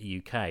Lips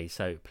UK,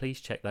 so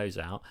please check those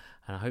out,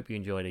 and I hope you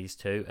enjoy these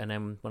two. And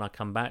then when I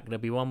come back, there'll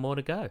be one more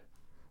to go,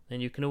 then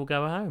you can all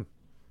go home,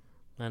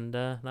 and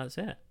that's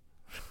it.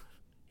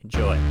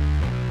 Enjoy.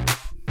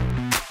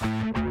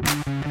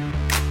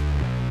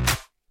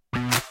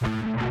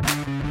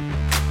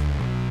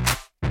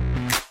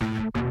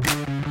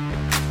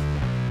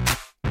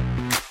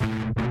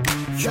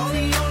 You're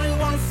the only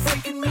one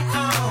freaking me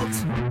out.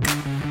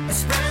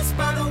 Expressed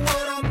by the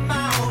word of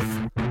mouth.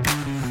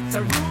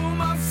 The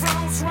room of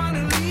froze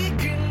running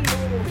leaking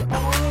gold. The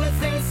only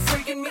thing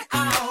freaking me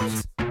out.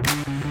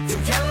 You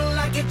yell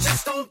like you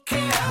just don't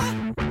care.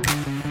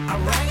 I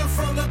rang it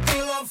from the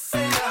bill of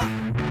fare.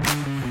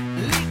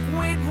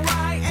 Liquid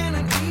rye and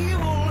an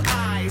evil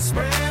eye.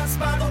 Expressed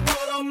by the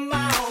word of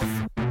mouth.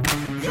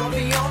 You're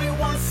the only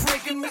one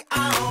freaking me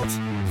out.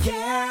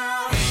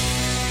 Yeah.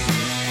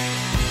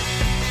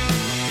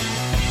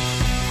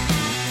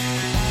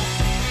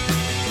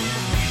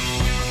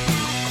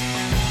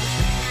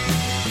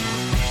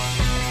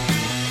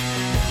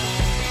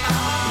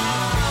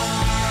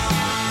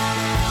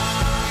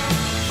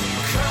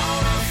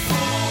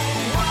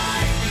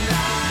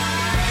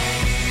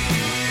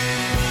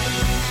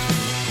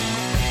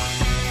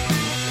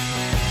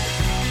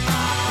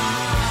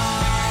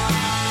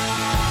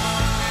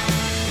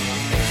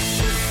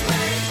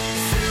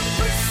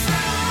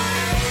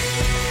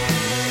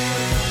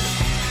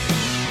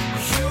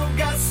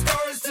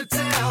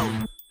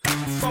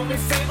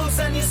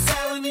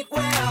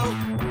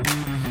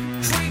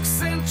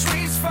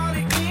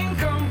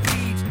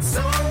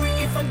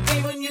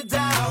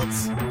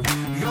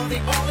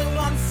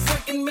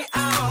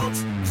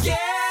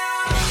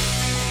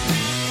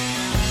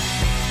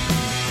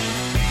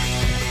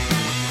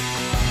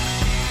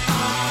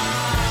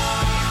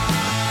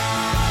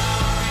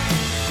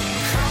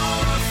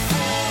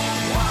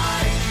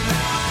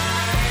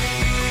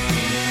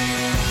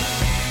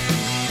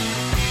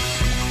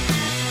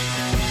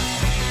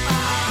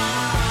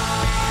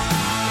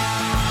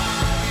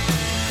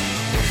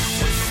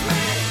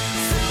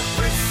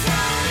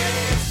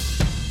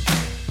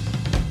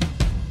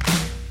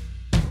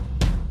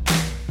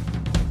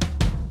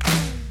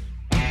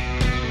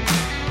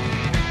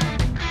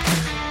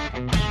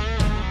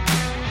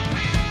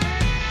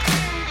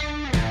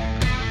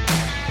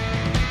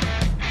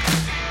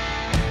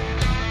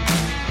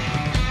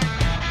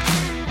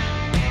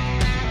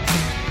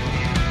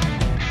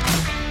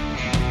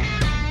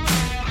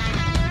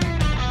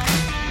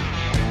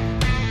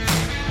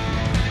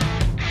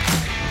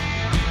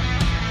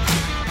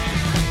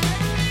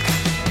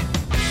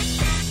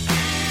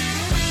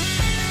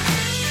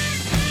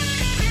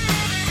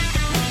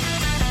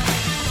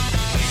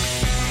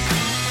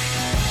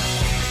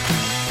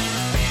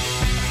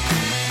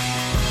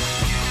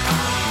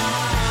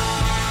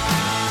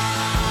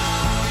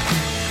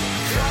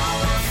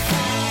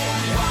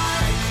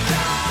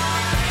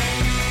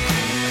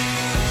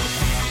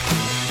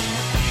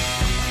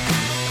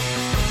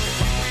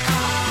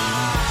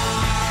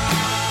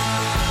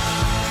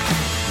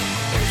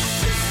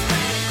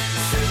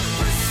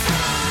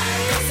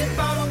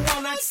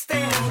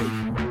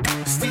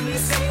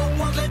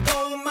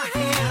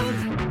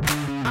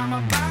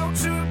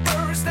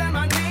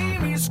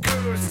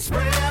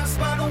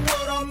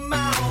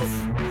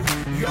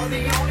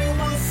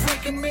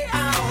 freaking me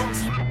out.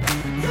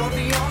 You're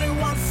the only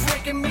one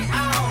freaking me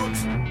out.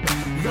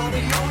 You're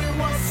the only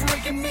one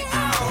freaking me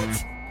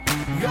out.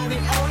 You're the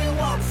only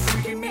one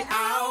freaking me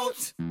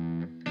out.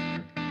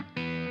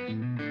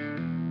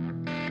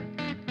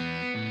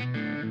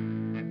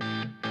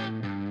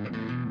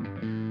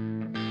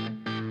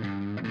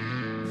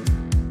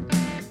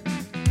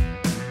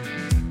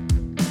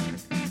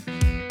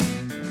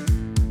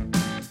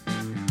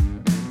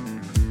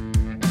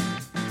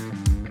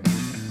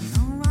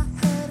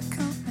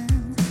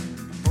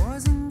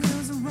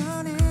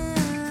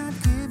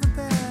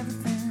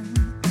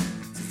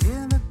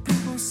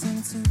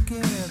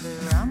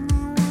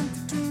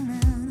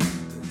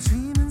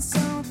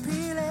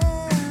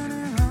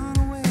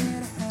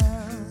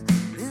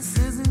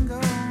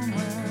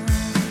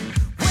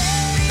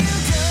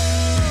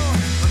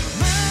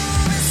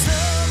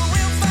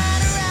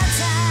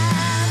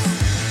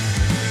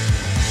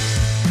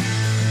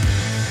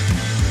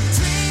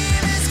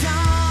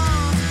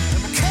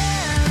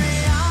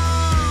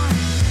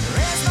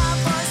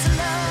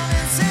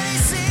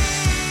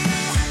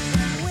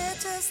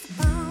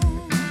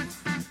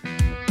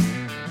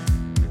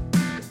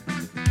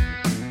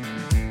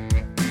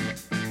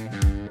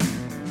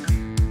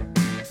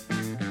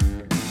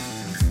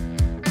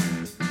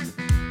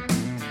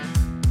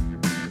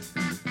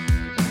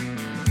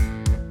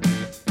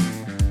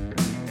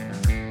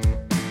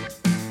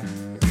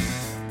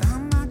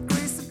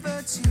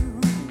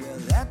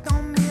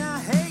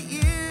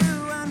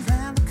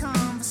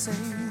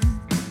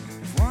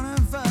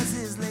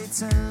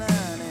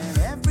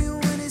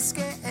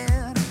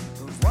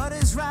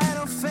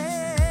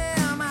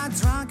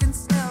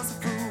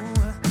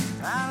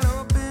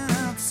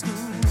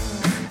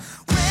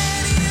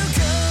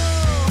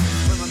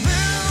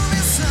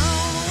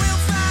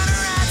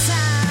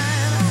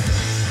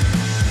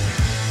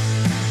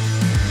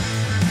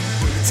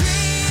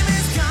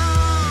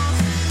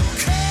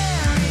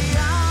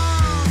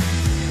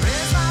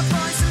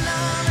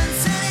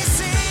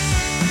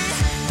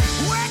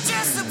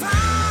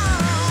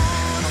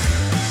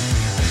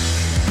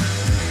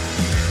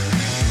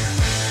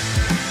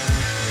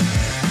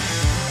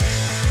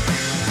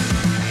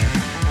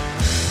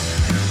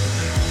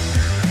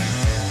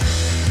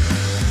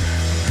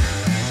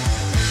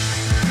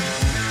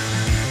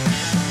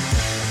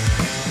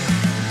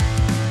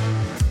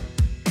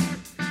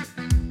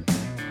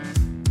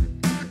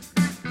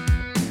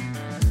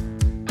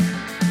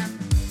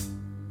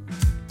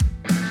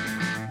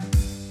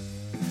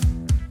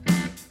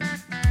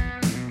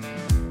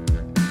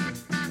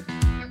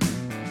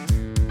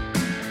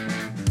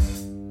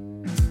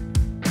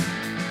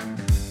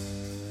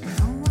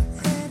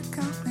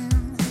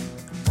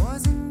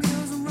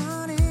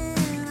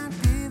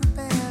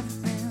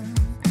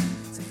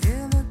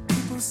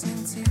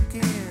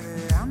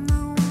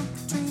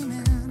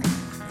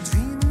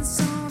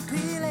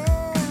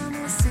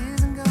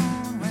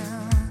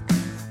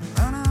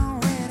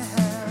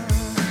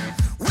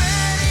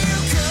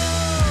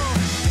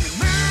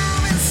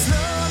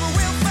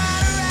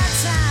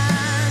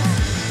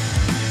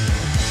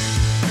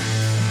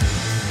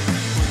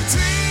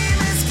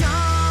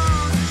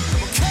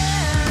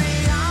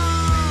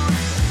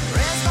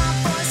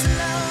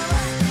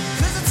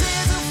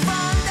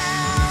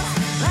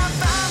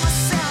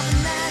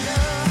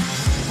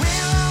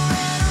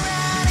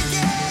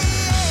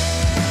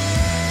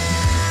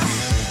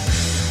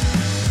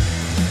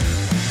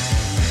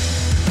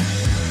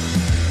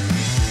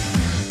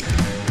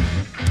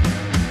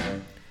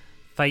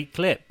 Fake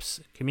Clips,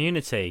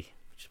 Community,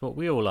 which is what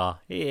we all are.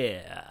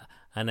 Yeah.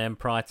 And then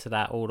prior to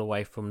that, all the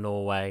way from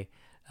Norway,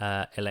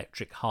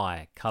 Electric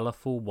High,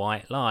 Colourful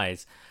White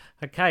Lies.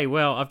 Okay,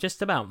 well, I've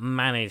just about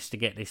managed to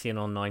get this in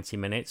on 90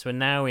 minutes. We're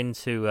now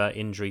into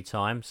injury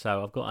time,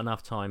 so I've got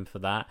enough time for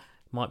that.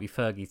 Might be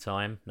Fergie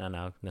time.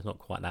 No, it's not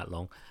quite that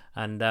long.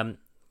 And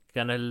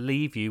going to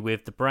leave you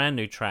with the brand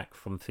new track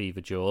from Fever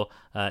Jaw.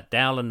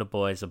 Dowell and the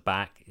boys are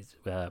back. It's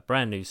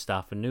brand new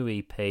stuff, a new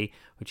EP,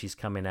 which is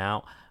coming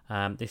out.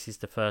 This is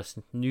the first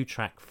new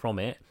track from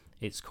it.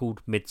 It's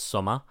called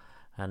Midsummer.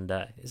 And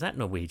is that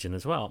Norwegian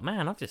as well?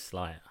 Man, I'm just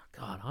like,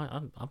 God,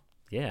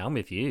 I'm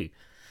with you.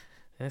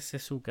 Let's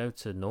just all go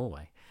to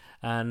Norway.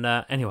 And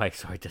anyway,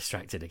 sorry,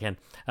 distracted again.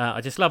 I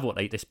just love what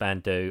this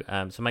band do.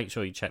 So make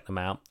sure you check them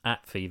out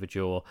at Fever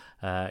Jaw.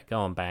 Go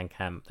on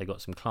Bandcamp. They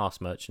got some class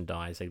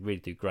merchandise. They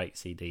really do great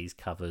CDs,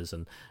 covers,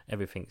 and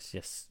everything's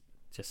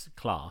just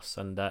class.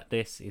 And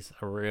this is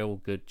a real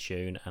good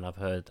tune. And I've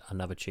heard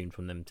another tune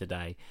from them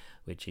today,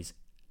 which is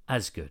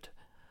as good,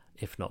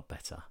 if not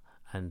better.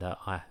 And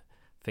I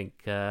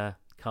think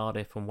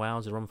Cardiff and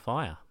Wales are on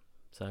fire.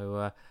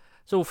 So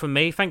it's all from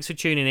me. Thanks for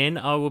tuning in.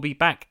 I will be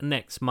back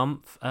next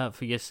month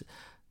for your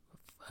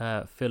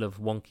fill of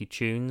wonky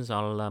tunes.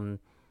 I'll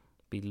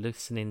be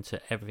listening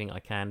to everything I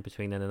can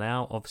between in and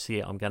out.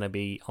 Obviously, I'm going to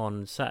be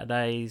on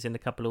Saturdays in a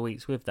couple of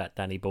weeks with that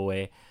Danny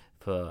boy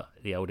for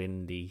the old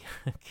indie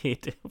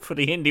kid for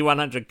the Indie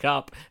 100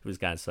 Cup. It was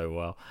going so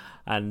well.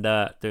 And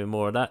doing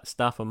more of that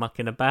stuff and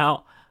mucking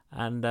about.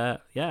 And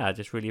yeah, I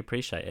just really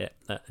appreciate it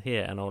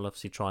here, and I'll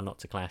obviously try not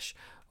to clash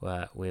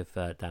with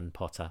Dan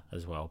Potter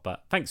as well.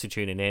 But thanks for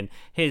tuning in.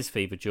 Here's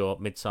Fever Jaw,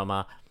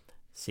 Midsummer.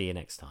 See you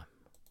next time.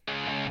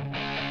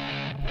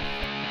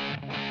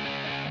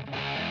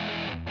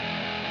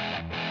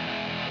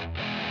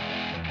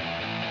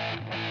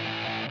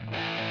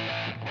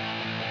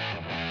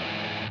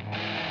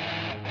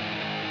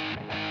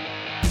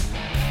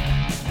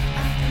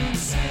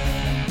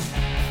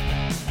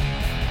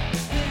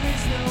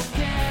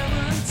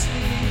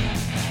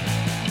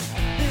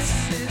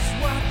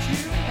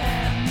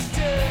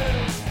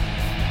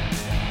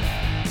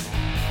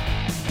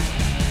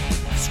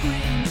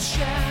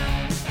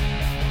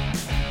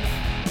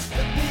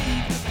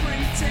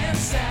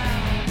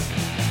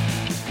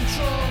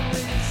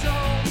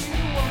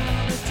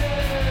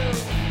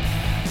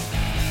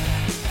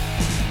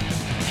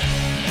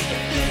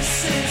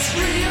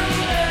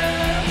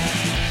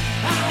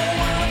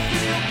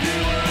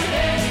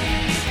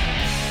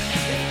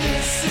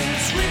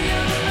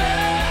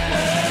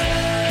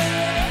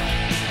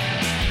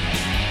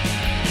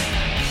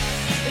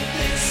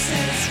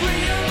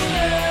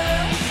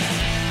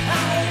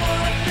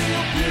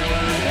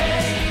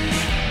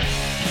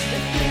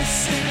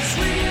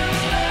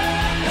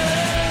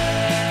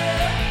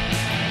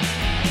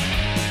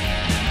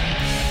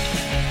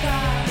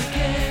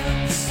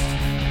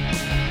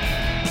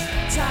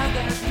 Time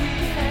that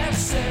we have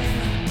said